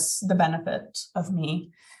notice the benefit of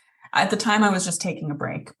me. At the time, I was just taking a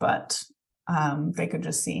break, but they could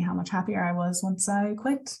just see how much happier I was once I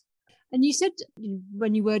quit. And you said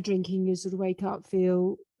when you were drinking, you sort of wake up,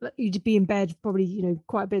 feel like you'd be in bed probably,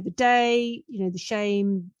 quite a bit of the day, the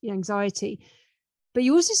shame, the anxiety. But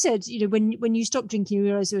you also said, when you stopped drinking, you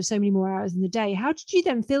realized there were so many more hours in the day. How did you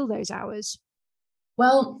then fill those hours?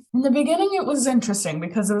 Well, in the beginning, it was interesting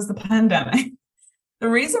because it was the pandemic. The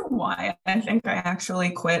reason why I think I actually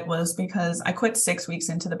quit was because I quit 6 weeks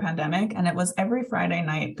into the pandemic, and it was every Friday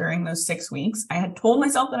night during those 6 weeks. I had told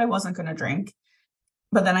myself that I wasn't going to drink,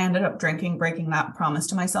 but then I ended up drinking, breaking that promise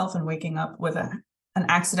to myself, and waking up with an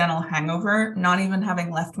accidental hangover, not even having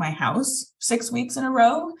left my house 6 weeks in a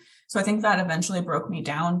row. So I think that eventually broke me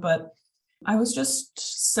down. But I was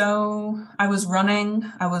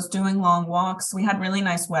running, I was doing long walks. We had really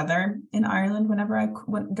nice weather in Ireland whenever I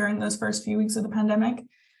went during those first few weeks of the pandemic.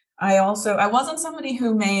 I wasn't somebody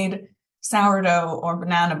who made sourdough or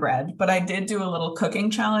banana bread, but I did do a little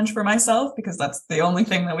cooking challenge for myself because that's the only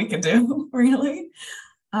thing that we could do, really.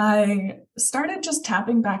 I started just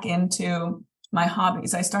tapping back into my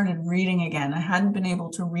hobbies. I started reading again. I hadn't been able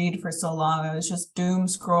to read for so long. I was just doom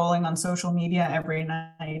scrolling on social media every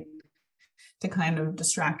night to kind of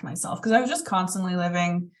distract myself because I was just constantly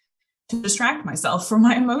living to distract myself from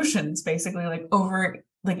my emotions, basically like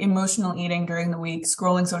emotional eating during the week,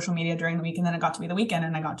 scrolling social media during the week. And then it got to be the weekend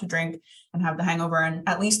and I got to drink and have the hangover, and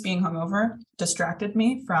at least being hungover distracted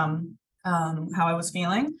me from how I was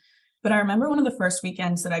feeling. But I remember one of the first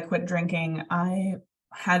weekends that I quit drinking, I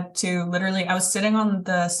was sitting on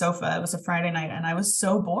the sofa. It was a Friday night and I was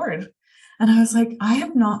so bored. And I was like, I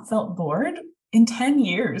have not felt bored in 10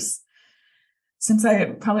 years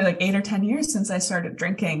probably like 8 or 10 years since I started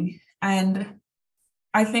drinking. And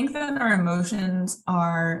I think that our emotions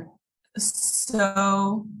are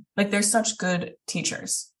they're such good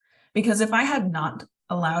teachers, because if I had not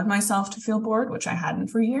allowed myself to feel bored, which I hadn't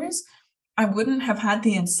for years, I wouldn't have had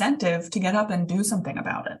the incentive to get up and do something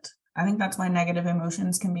about it. I think that's why negative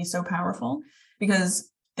emotions can be so powerful, because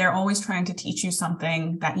they're always trying to teach you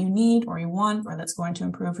something that you need or you want or that's going to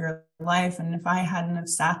improve your life. And if I hadn't have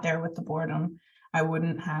sat there with the boredom, I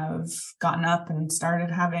wouldn't have gotten up and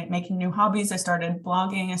started making new hobbies. I started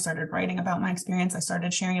blogging. I started writing about my experience. I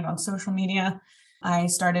started sharing it on social media. I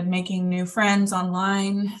started making new friends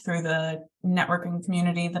online through the networking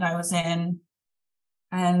community that I was in.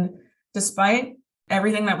 And despite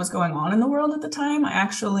everything that was going on in the world at the time, I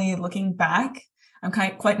actually, looking back, I'm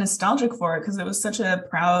quite nostalgic for it because it was such a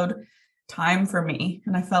proud time for me.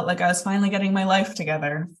 And I felt like I was finally getting my life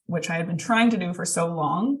together, which I had been trying to do for so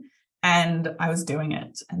long. And I was doing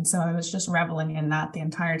it. And so I was just reveling in that the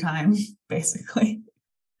entire time, basically.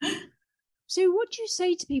 So what do you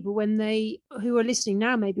say to people who are listening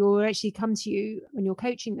now, maybe, or actually come to you when you're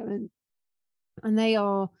coaching them and they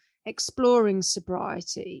are exploring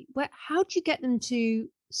sobriety? How do you get them to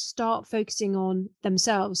start focusing on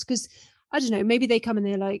themselves? Because I don't know, maybe they come and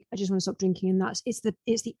they're like, I just want to stop drinking, and it's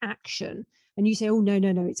the action. And you say, oh, no,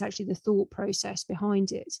 it's actually the thought process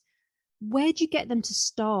behind it. Where do you get them to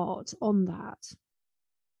start on that?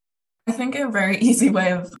 I think a very easy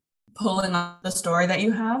way of pulling up the story that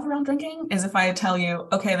you have around drinking is if I tell you,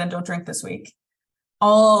 okay, then don't drink this week.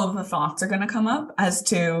 All of the thoughts are going to come up as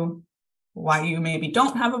to why you maybe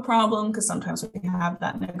don't have a problem, because sometimes we have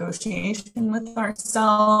that negotiation with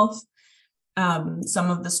ourselves.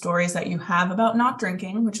 Some of the stories that you have about not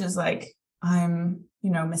drinking, which is like, I'm,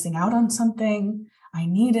 missing out on something. I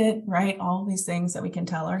need it, right? All these things that we can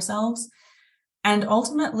tell ourselves. And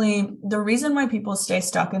ultimately, the reason why people stay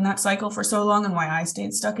stuck in that cycle for so long, and why I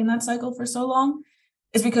stayed stuck in that cycle for so long,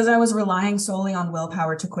 is because I was relying solely on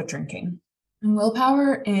willpower to quit drinking. And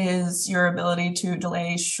willpower is your ability to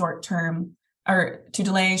delay short-term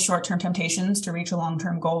temptations to reach a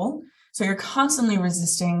long-term goal. So you're constantly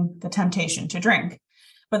resisting the temptation to drink.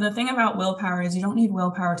 But the thing about willpower is you don't need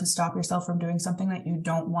willpower to stop yourself from doing something that you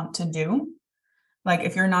don't want to do. Like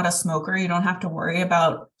if you're not a smoker, you don't have to worry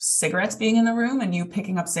about cigarettes being in the room and you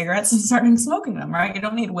picking up cigarettes and starting smoking them, right? You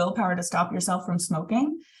don't need willpower to stop yourself from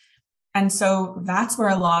smoking. And so that's where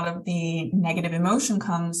a lot of the negative emotion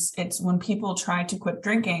comes. It's when people try to quit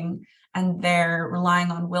drinking and they're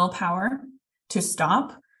relying on willpower to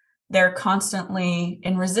stop, they're constantly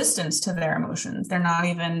in resistance to their emotions. They're not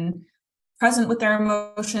even present with their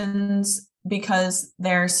emotions because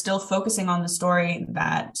they're still focusing on the story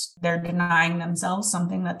that they're denying themselves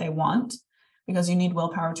something that they want, because you need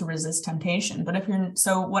willpower to resist temptation. But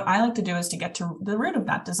so what I like to do is to get to the root of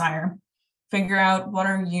that desire, figure out what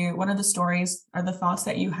are the stories or the thoughts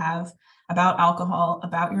that you have about alcohol,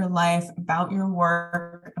 about your life, about your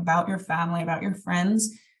work, about your family, about your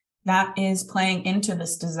friends, that is playing into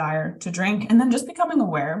this desire to drink. And then just becoming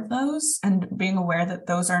aware of those and being aware that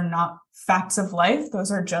those are not facts of life.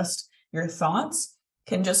 Those are just your thoughts,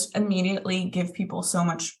 can just immediately give people so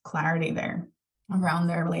much clarity there around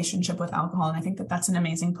their relationship with alcohol. And I think that that's an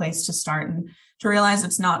amazing place to start, and to realize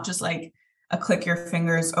it's not just like a click your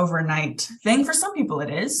fingers overnight thing. For some people it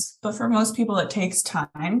is, but for most people it takes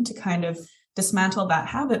time to kind of dismantle that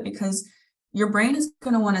habit, because your brain is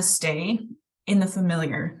going to want to stay in the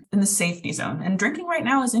familiar, in the safety zone. And drinking right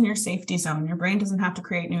now is in your safety zone. Your brain doesn't have to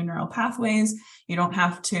create new neural pathways. You don't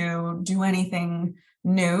have to do anything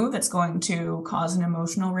new that's going to cause an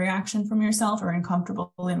emotional reaction from yourself or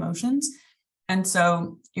uncomfortable emotions. And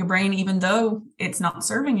so your brain, even though it's not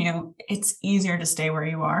serving you, it's easier to stay where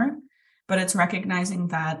you are. but it's recognizing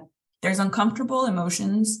that there's uncomfortable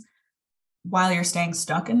emotions while you're staying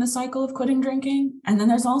stuck in the cycle of quitting drinking. And then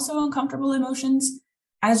there's also uncomfortable emotions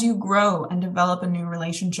as you grow and develop a new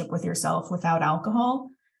relationship with yourself without alcohol.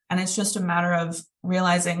 And it's just a matter of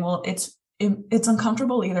realizing, well, it's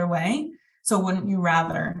uncomfortable either way. So wouldn't you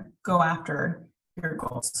rather go after your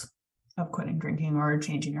goals of quitting drinking or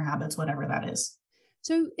changing your habits, whatever that is?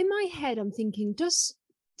 So in my head, I'm thinking, does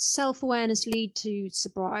self-awareness lead to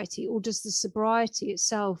sobriety, or does the sobriety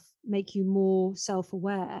itself make you more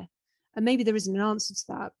self-aware? And maybe there isn't an answer to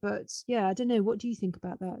that, but yeah, I don't know. What do you think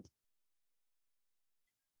about that?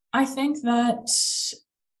 I think that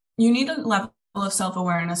you need a level of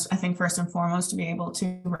self-awareness, I think, first and foremost, to be able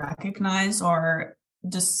to recognize or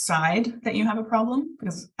decide that you have a problem,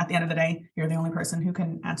 because at the end of the day, you're the only person who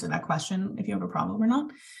can answer that question if you have a problem or not.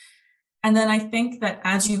 And then I think that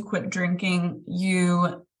as you quit drinking,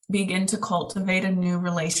 you begin to cultivate a new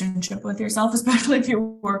relationship with yourself, especially if you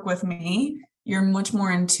work with me. You're much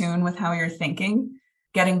more in tune with how you're thinking,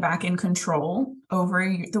 getting back in control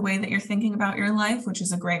over the way that you're thinking about your life, which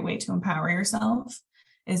is a great way to empower yourself,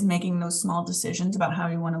 is making those small decisions about how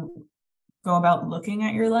you want to go about looking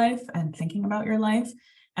at your life and thinking about your life.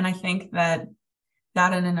 And I think that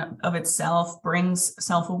in and of itself brings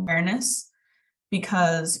self-awareness,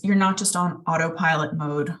 because you're not just on autopilot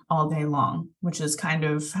mode all day long, which is kind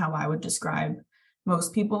of how I would describe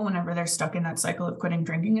most people whenever they're stuck in that cycle of quitting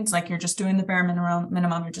drinking. It's like you're just doing the bare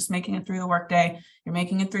minimum. You're just making it through the workday. You're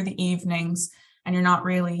making it through the evenings, and you're not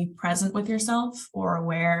really present with yourself or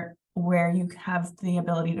aware where you have the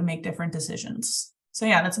ability to make different decisions. So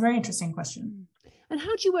yeah, that's a very interesting question. And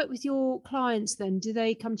how do you work with your clients then? Do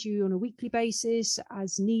they come to you on a weekly basis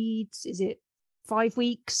as needs? Is it 5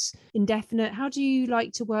 weeks, indefinite? How do you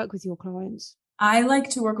like to work with your clients? I like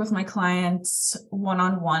to work with my clients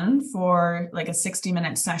one-on-one for like a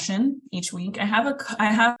 60-minute session each week. I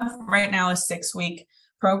have right now a 6-week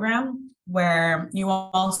program where you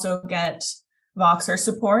also get Voxer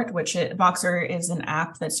support, which Voxer is an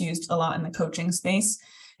app that's used a lot in the coaching space.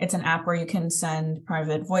 It's an app where you can send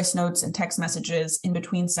private voice notes and text messages in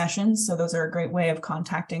between sessions. So those are a great way of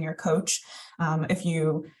contacting your coach. If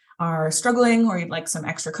you are struggling or you'd like some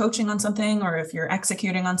extra coaching on something, or if you're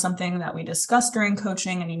executing on something that we discussed during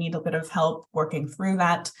coaching and you need a bit of help working through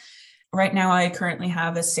that. Right now, I currently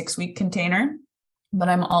have a 6-week container, but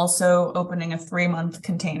I'm also opening a 3-month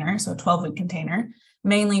container, so a 12-week container,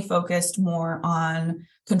 mainly focused more on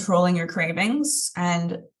controlling your cravings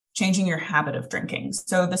and changing your habit of drinking.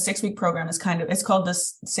 So the 6-week program is it's called the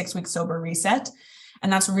 6-week sober reset.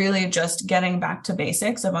 And that's really just getting back to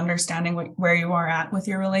basics of understanding where you are at with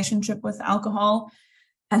your relationship with alcohol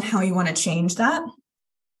and how you want to change that.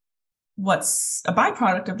 What's a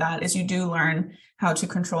byproduct of that is you do learn how to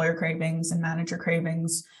control your cravings and manage your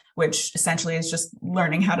cravings, which essentially is just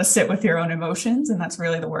learning how to sit with your own emotions. And that's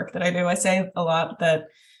really the work that I do. I say a lot that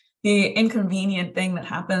the inconvenient thing that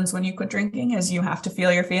happens when you quit drinking is you have to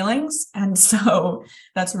feel your feelings. And so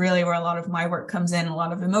that's really where a lot of my work comes in, a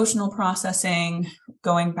lot of emotional processing,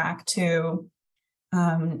 going back to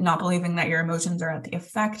not believing that your emotions are at the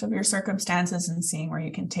effect of your circumstances and seeing where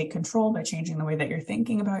you can take control by changing the way that you're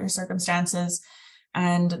thinking about your circumstances.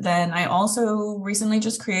 And then I also recently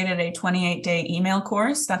just created a 28-day email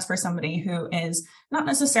course. That's for somebody who is not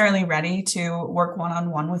necessarily ready to work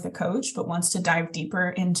one-on-one with a coach, but wants to dive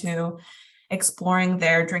deeper into exploring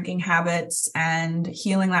their drinking habits and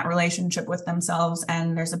healing that relationship with themselves.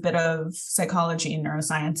 And there's a bit of psychology and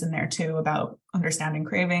neuroscience in there too about understanding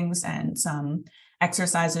cravings and some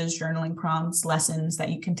exercises, journaling prompts, lessons that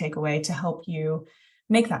you can take away to help you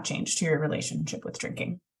make that change to your relationship with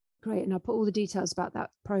drinking. Great. And I'll put all the details about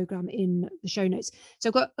that program in the show notes. So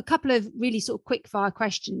I've got a couple of really sort of quick fire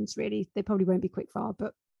questions, really. They probably won't be quick fire,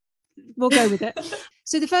 but we'll go with it.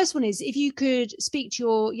 So the first one is, if you could speak to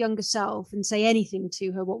your younger self and say anything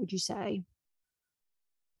to her, what would you say?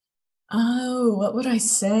 Oh, what would I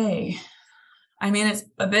say? I mean, it's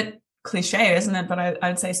a bit cliche, isn't it? But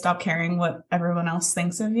I'd say stop caring what everyone else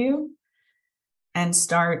thinks of you and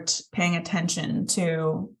start paying attention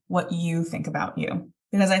to what you think about you.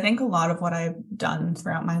 Because I think a lot of what I've done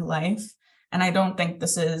throughout my life, and I don't think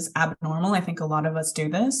this is abnormal, I think a lot of us do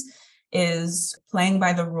this, is playing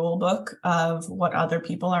by the rule book of what other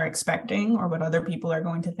people are expecting or what other people are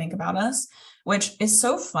going to think about us, which is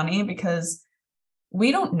so funny because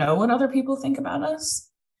we don't know what other people think about us.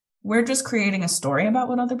 We're just creating a story about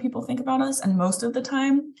what other people think about us. And most of the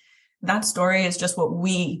time, that story is just what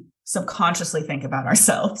we subconsciously think about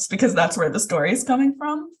ourselves, because that's where the story is coming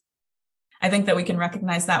from. I think that we can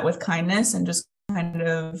recognize that with kindness and just kind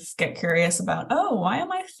of get curious about, oh, why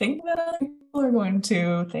am I thinking that other are going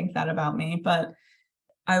to think that about me. But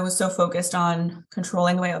I was so focused on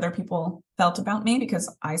controlling the way other people felt about me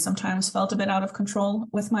because I sometimes felt a bit out of control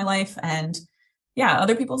with my life. And yeah,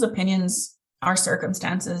 other people's opinions are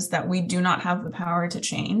circumstances that we do not have the power to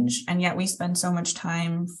change. And yet we spend so much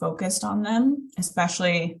time focused on them,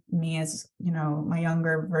 especially me as, my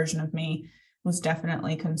younger version of me was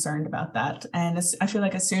definitely concerned about that. And I feel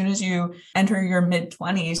like as soon as you enter your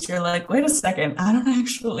mid-20s, you're like, wait a second, I don't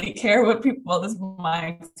actually care what people, well, this is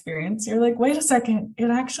my experience. You're like, wait a second,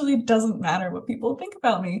 it actually doesn't matter what people think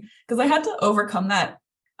about me. Because I had to overcome that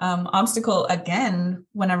obstacle again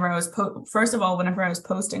whenever I was, first of all, whenever I was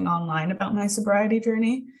posting online about my sobriety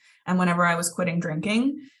journey and whenever I was quitting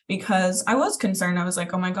drinking, because I was concerned. I was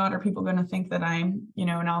like, oh my God, are people going to think that I'm,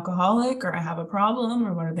 an alcoholic or I have a problem,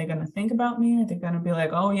 or what are they going to think about me? Are they going to be like,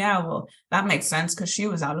 oh yeah, well, that makes sense because she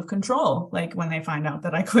was out of control, like when they find out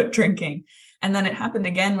that I quit drinking. And then it happened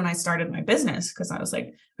again when I started my business, because I was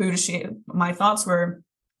like, my thoughts were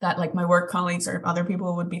that like my work colleagues or other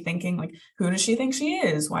people would be thinking like, who does she think she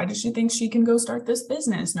is? Why does she think she can go start this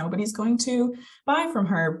business? Nobody's going to buy from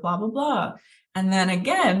her, blah, blah, blah. And then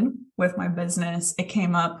again, with my business, it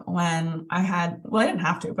came up when I didn't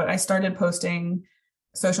have to, but I started posting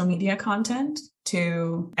social media content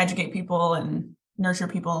to educate people and nurture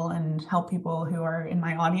people and help people who are in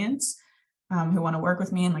my audience, who want to work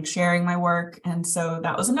with me, and like sharing my work. And so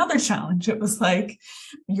that was another challenge. It was like,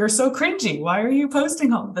 you're so cringy. Why are you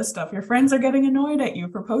posting all of this stuff? Your friends are getting annoyed at you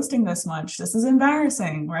for posting this much. This is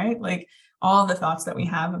embarrassing, right? Like all the thoughts that we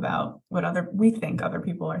have about what we think other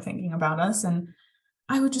people are thinking about us. And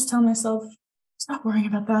I would just tell myself, stop worrying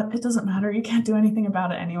about that. It doesn't matter. You can't do anything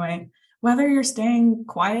about it anyway. Whether you're staying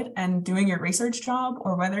quiet and doing your research job,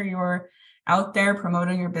 or whether you're out there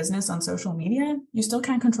promoting your business on social media, you still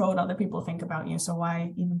can't control what other people think about you. So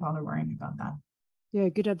why even bother worrying about that? Yeah,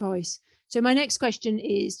 good advice. So my next question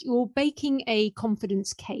is, you're baking a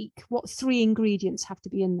confidence cake. What 3 ingredients have to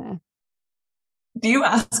be in there? Do you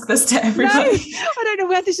ask this to everybody? No, I don't know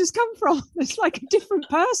where this has come from. It's like a different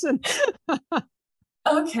person.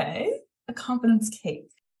 Okay, a confidence cake.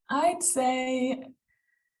 I'd say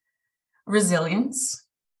resilience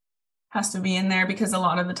has to be in there, because a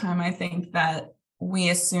lot of the time I think that we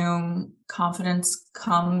assume confidence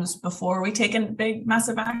comes before we take a big,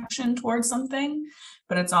 massive action towards something,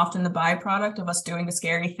 but it's often the byproduct of us doing a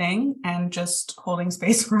scary thing and just holding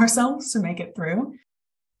space for ourselves to make it through.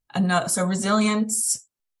 So resilience,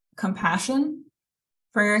 compassion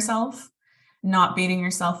for yourself, not beating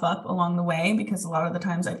yourself up along the way, because a lot of the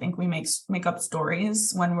times I think we make up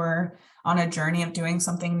stories when we're on a journey of doing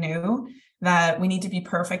something new, that we need to be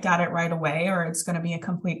perfect at it right away or it's going to be a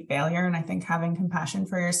complete failure. And I think having compassion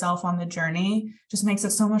for yourself on the journey just makes it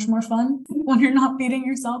so much more fun when you're not beating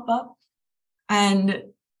yourself up. And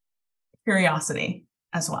curiosity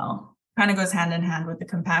as well kind of goes hand in hand with the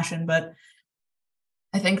compassion. But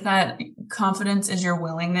I think that confidence is your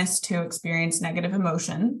willingness to experience negative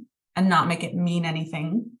emotion and not make it mean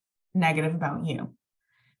anything negative about you.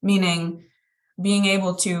 Meaning, being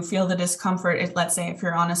able to feel the discomfort, let's say if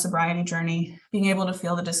you're on a sobriety journey, being able to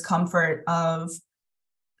feel the discomfort of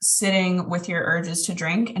sitting with your urges to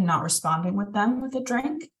drink and not responding with them with a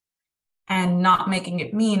drink, and not making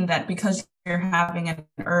it mean that because you're having an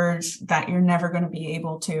urge that you're never going to be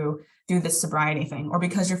able to do this sobriety thing, or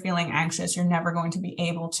because you're feeling anxious, you're never going to be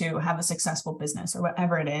able to have a successful business, or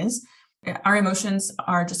whatever it is. Our emotions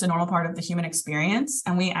are just a normal part of the human experience,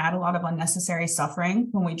 and we add a lot of unnecessary suffering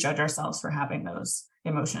when we judge ourselves for having those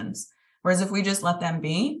emotions. Whereas if we just let them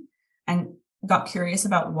be and got curious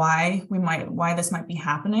about why this might be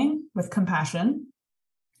happening with compassion,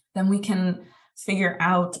 then we can figure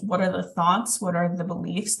out what are the thoughts, what are the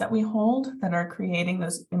beliefs that we hold that are creating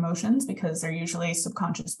those emotions, because they're usually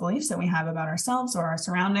subconscious beliefs that we have about ourselves or our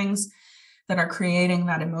surroundings that are creating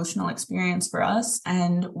that emotional experience for us.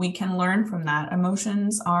 And we can learn from that.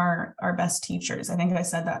 Emotions are our best teachers. I think I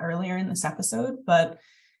said that earlier in this episode, but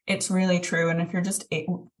it's really true. And if you're just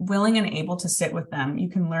willing and able to sit with them, you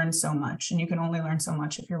can learn so much. And you can only learn so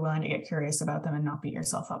much if you're willing to get curious about them and not beat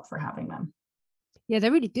yourself up for having them. Yeah,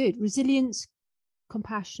 they're really good. Resilience,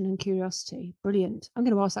 compassion, and curiosity. Brilliant. I'm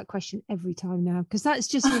going to ask that question every time now, because that's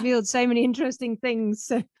just revealed so many interesting things.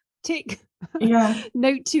 So tick. Yeah.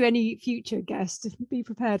 Note to any future guest, be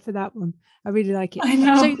prepared for that one. I really like it. I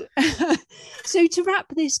know. So to wrap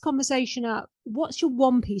this conversation up, what's your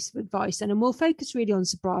one piece of advice? And we'll focus really on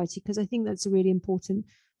sobriety, because I think that's a really important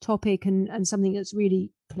topic and something that's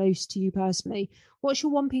really close to you personally. What's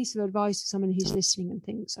your one piece of advice for someone who's listening and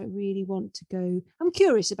thinks, I really want to go, I'm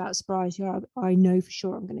curious about sobriety, I know for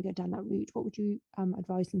sure I'm going to go down that route? What would you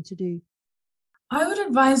advise them to do? I would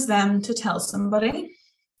advise them to tell somebody.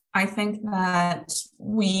 I think that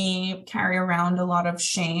we carry around a lot of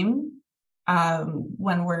shame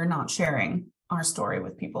when we're not sharing our story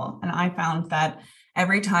with people. And I found that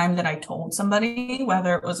every time that I told somebody,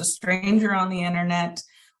 whether it was a stranger on the internet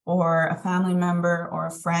or a family member or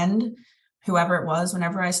a friend, whoever it was,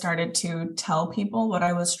 whenever I started to tell people what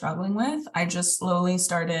I was struggling with, I just slowly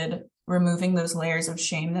started removing those layers of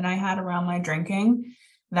shame that I had around my drinking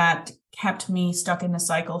that kept me stuck in the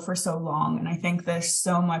cycle for so long. And I think there's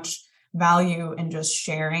so much value in just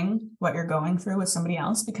sharing what you're going through with somebody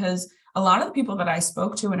else, because a lot of the people that I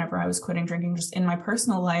spoke to whenever I was quitting drinking, just in my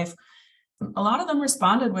personal life, a lot of them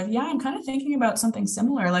responded with, yeah, I'm kind of thinking about something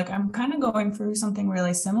similar. Like I'm kind of going through something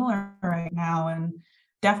really similar right now, and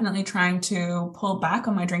definitely trying to pull back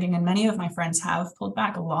on my drinking. And many of my friends have pulled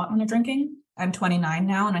back a lot on their drinking. I'm 29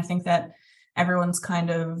 now, and I think that everyone's kind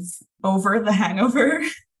of over the hangover,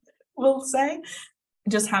 we'll say.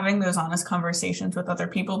 Just having those honest conversations with other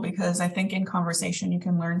people, because I think in conversation you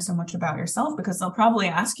can learn so much about yourself, because they'll probably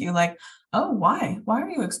ask you like, oh, why are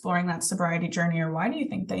you exploring that sobriety journey, or why do you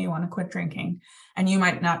think that you want to quit drinking? And you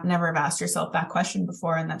might never have asked yourself that question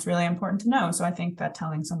before, and that's really important to know. So I think that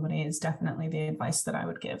telling somebody is definitely the advice that I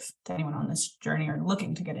would give to anyone on this journey or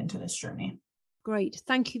looking to get into this journey. Great.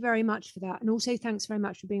 Thank you very much for that. And also thanks very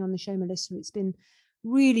much for being on the show, Melissa. It's been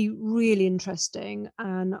really, really interesting,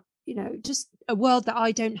 and just a world that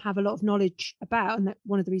I don't have a lot of knowledge about. And that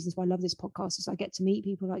one of the reasons why I love this podcast is I get to meet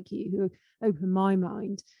people like you who open my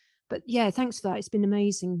mind. But yeah, thanks for that. It's been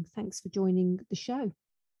amazing. Thanks for joining the show.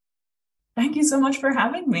 Thank you so much for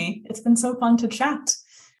having me. It's been so fun to chat.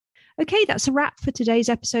 Okay, that's a wrap for today's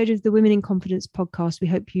episode of the Women in Confidence podcast. We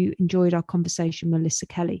hope you enjoyed our conversation with Melissa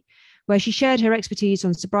Kelly, where she shared her expertise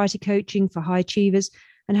on sobriety coaching for high achievers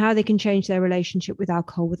and how they can change their relationship with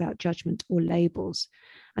alcohol without judgment or labels.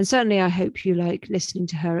 And certainly I hope you like listening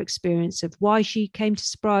to her experience of why she came to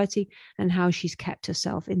sobriety and how she's kept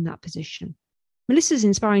herself in that position. Melissa's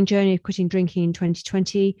inspiring journey of quitting drinking in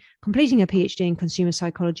 2020, completing her PhD in consumer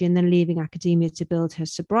psychology, and then leaving academia to build her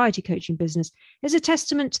sobriety coaching business is a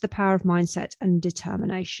testament to the power of mindset and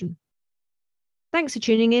determination. Thanks for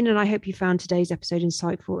tuning in, and I hope you found today's episode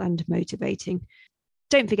insightful and motivating.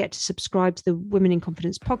 Don't forget to subscribe to the Women in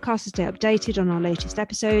Confidence podcast to stay updated on our latest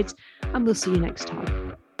episodes, and we'll see you next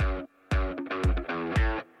time.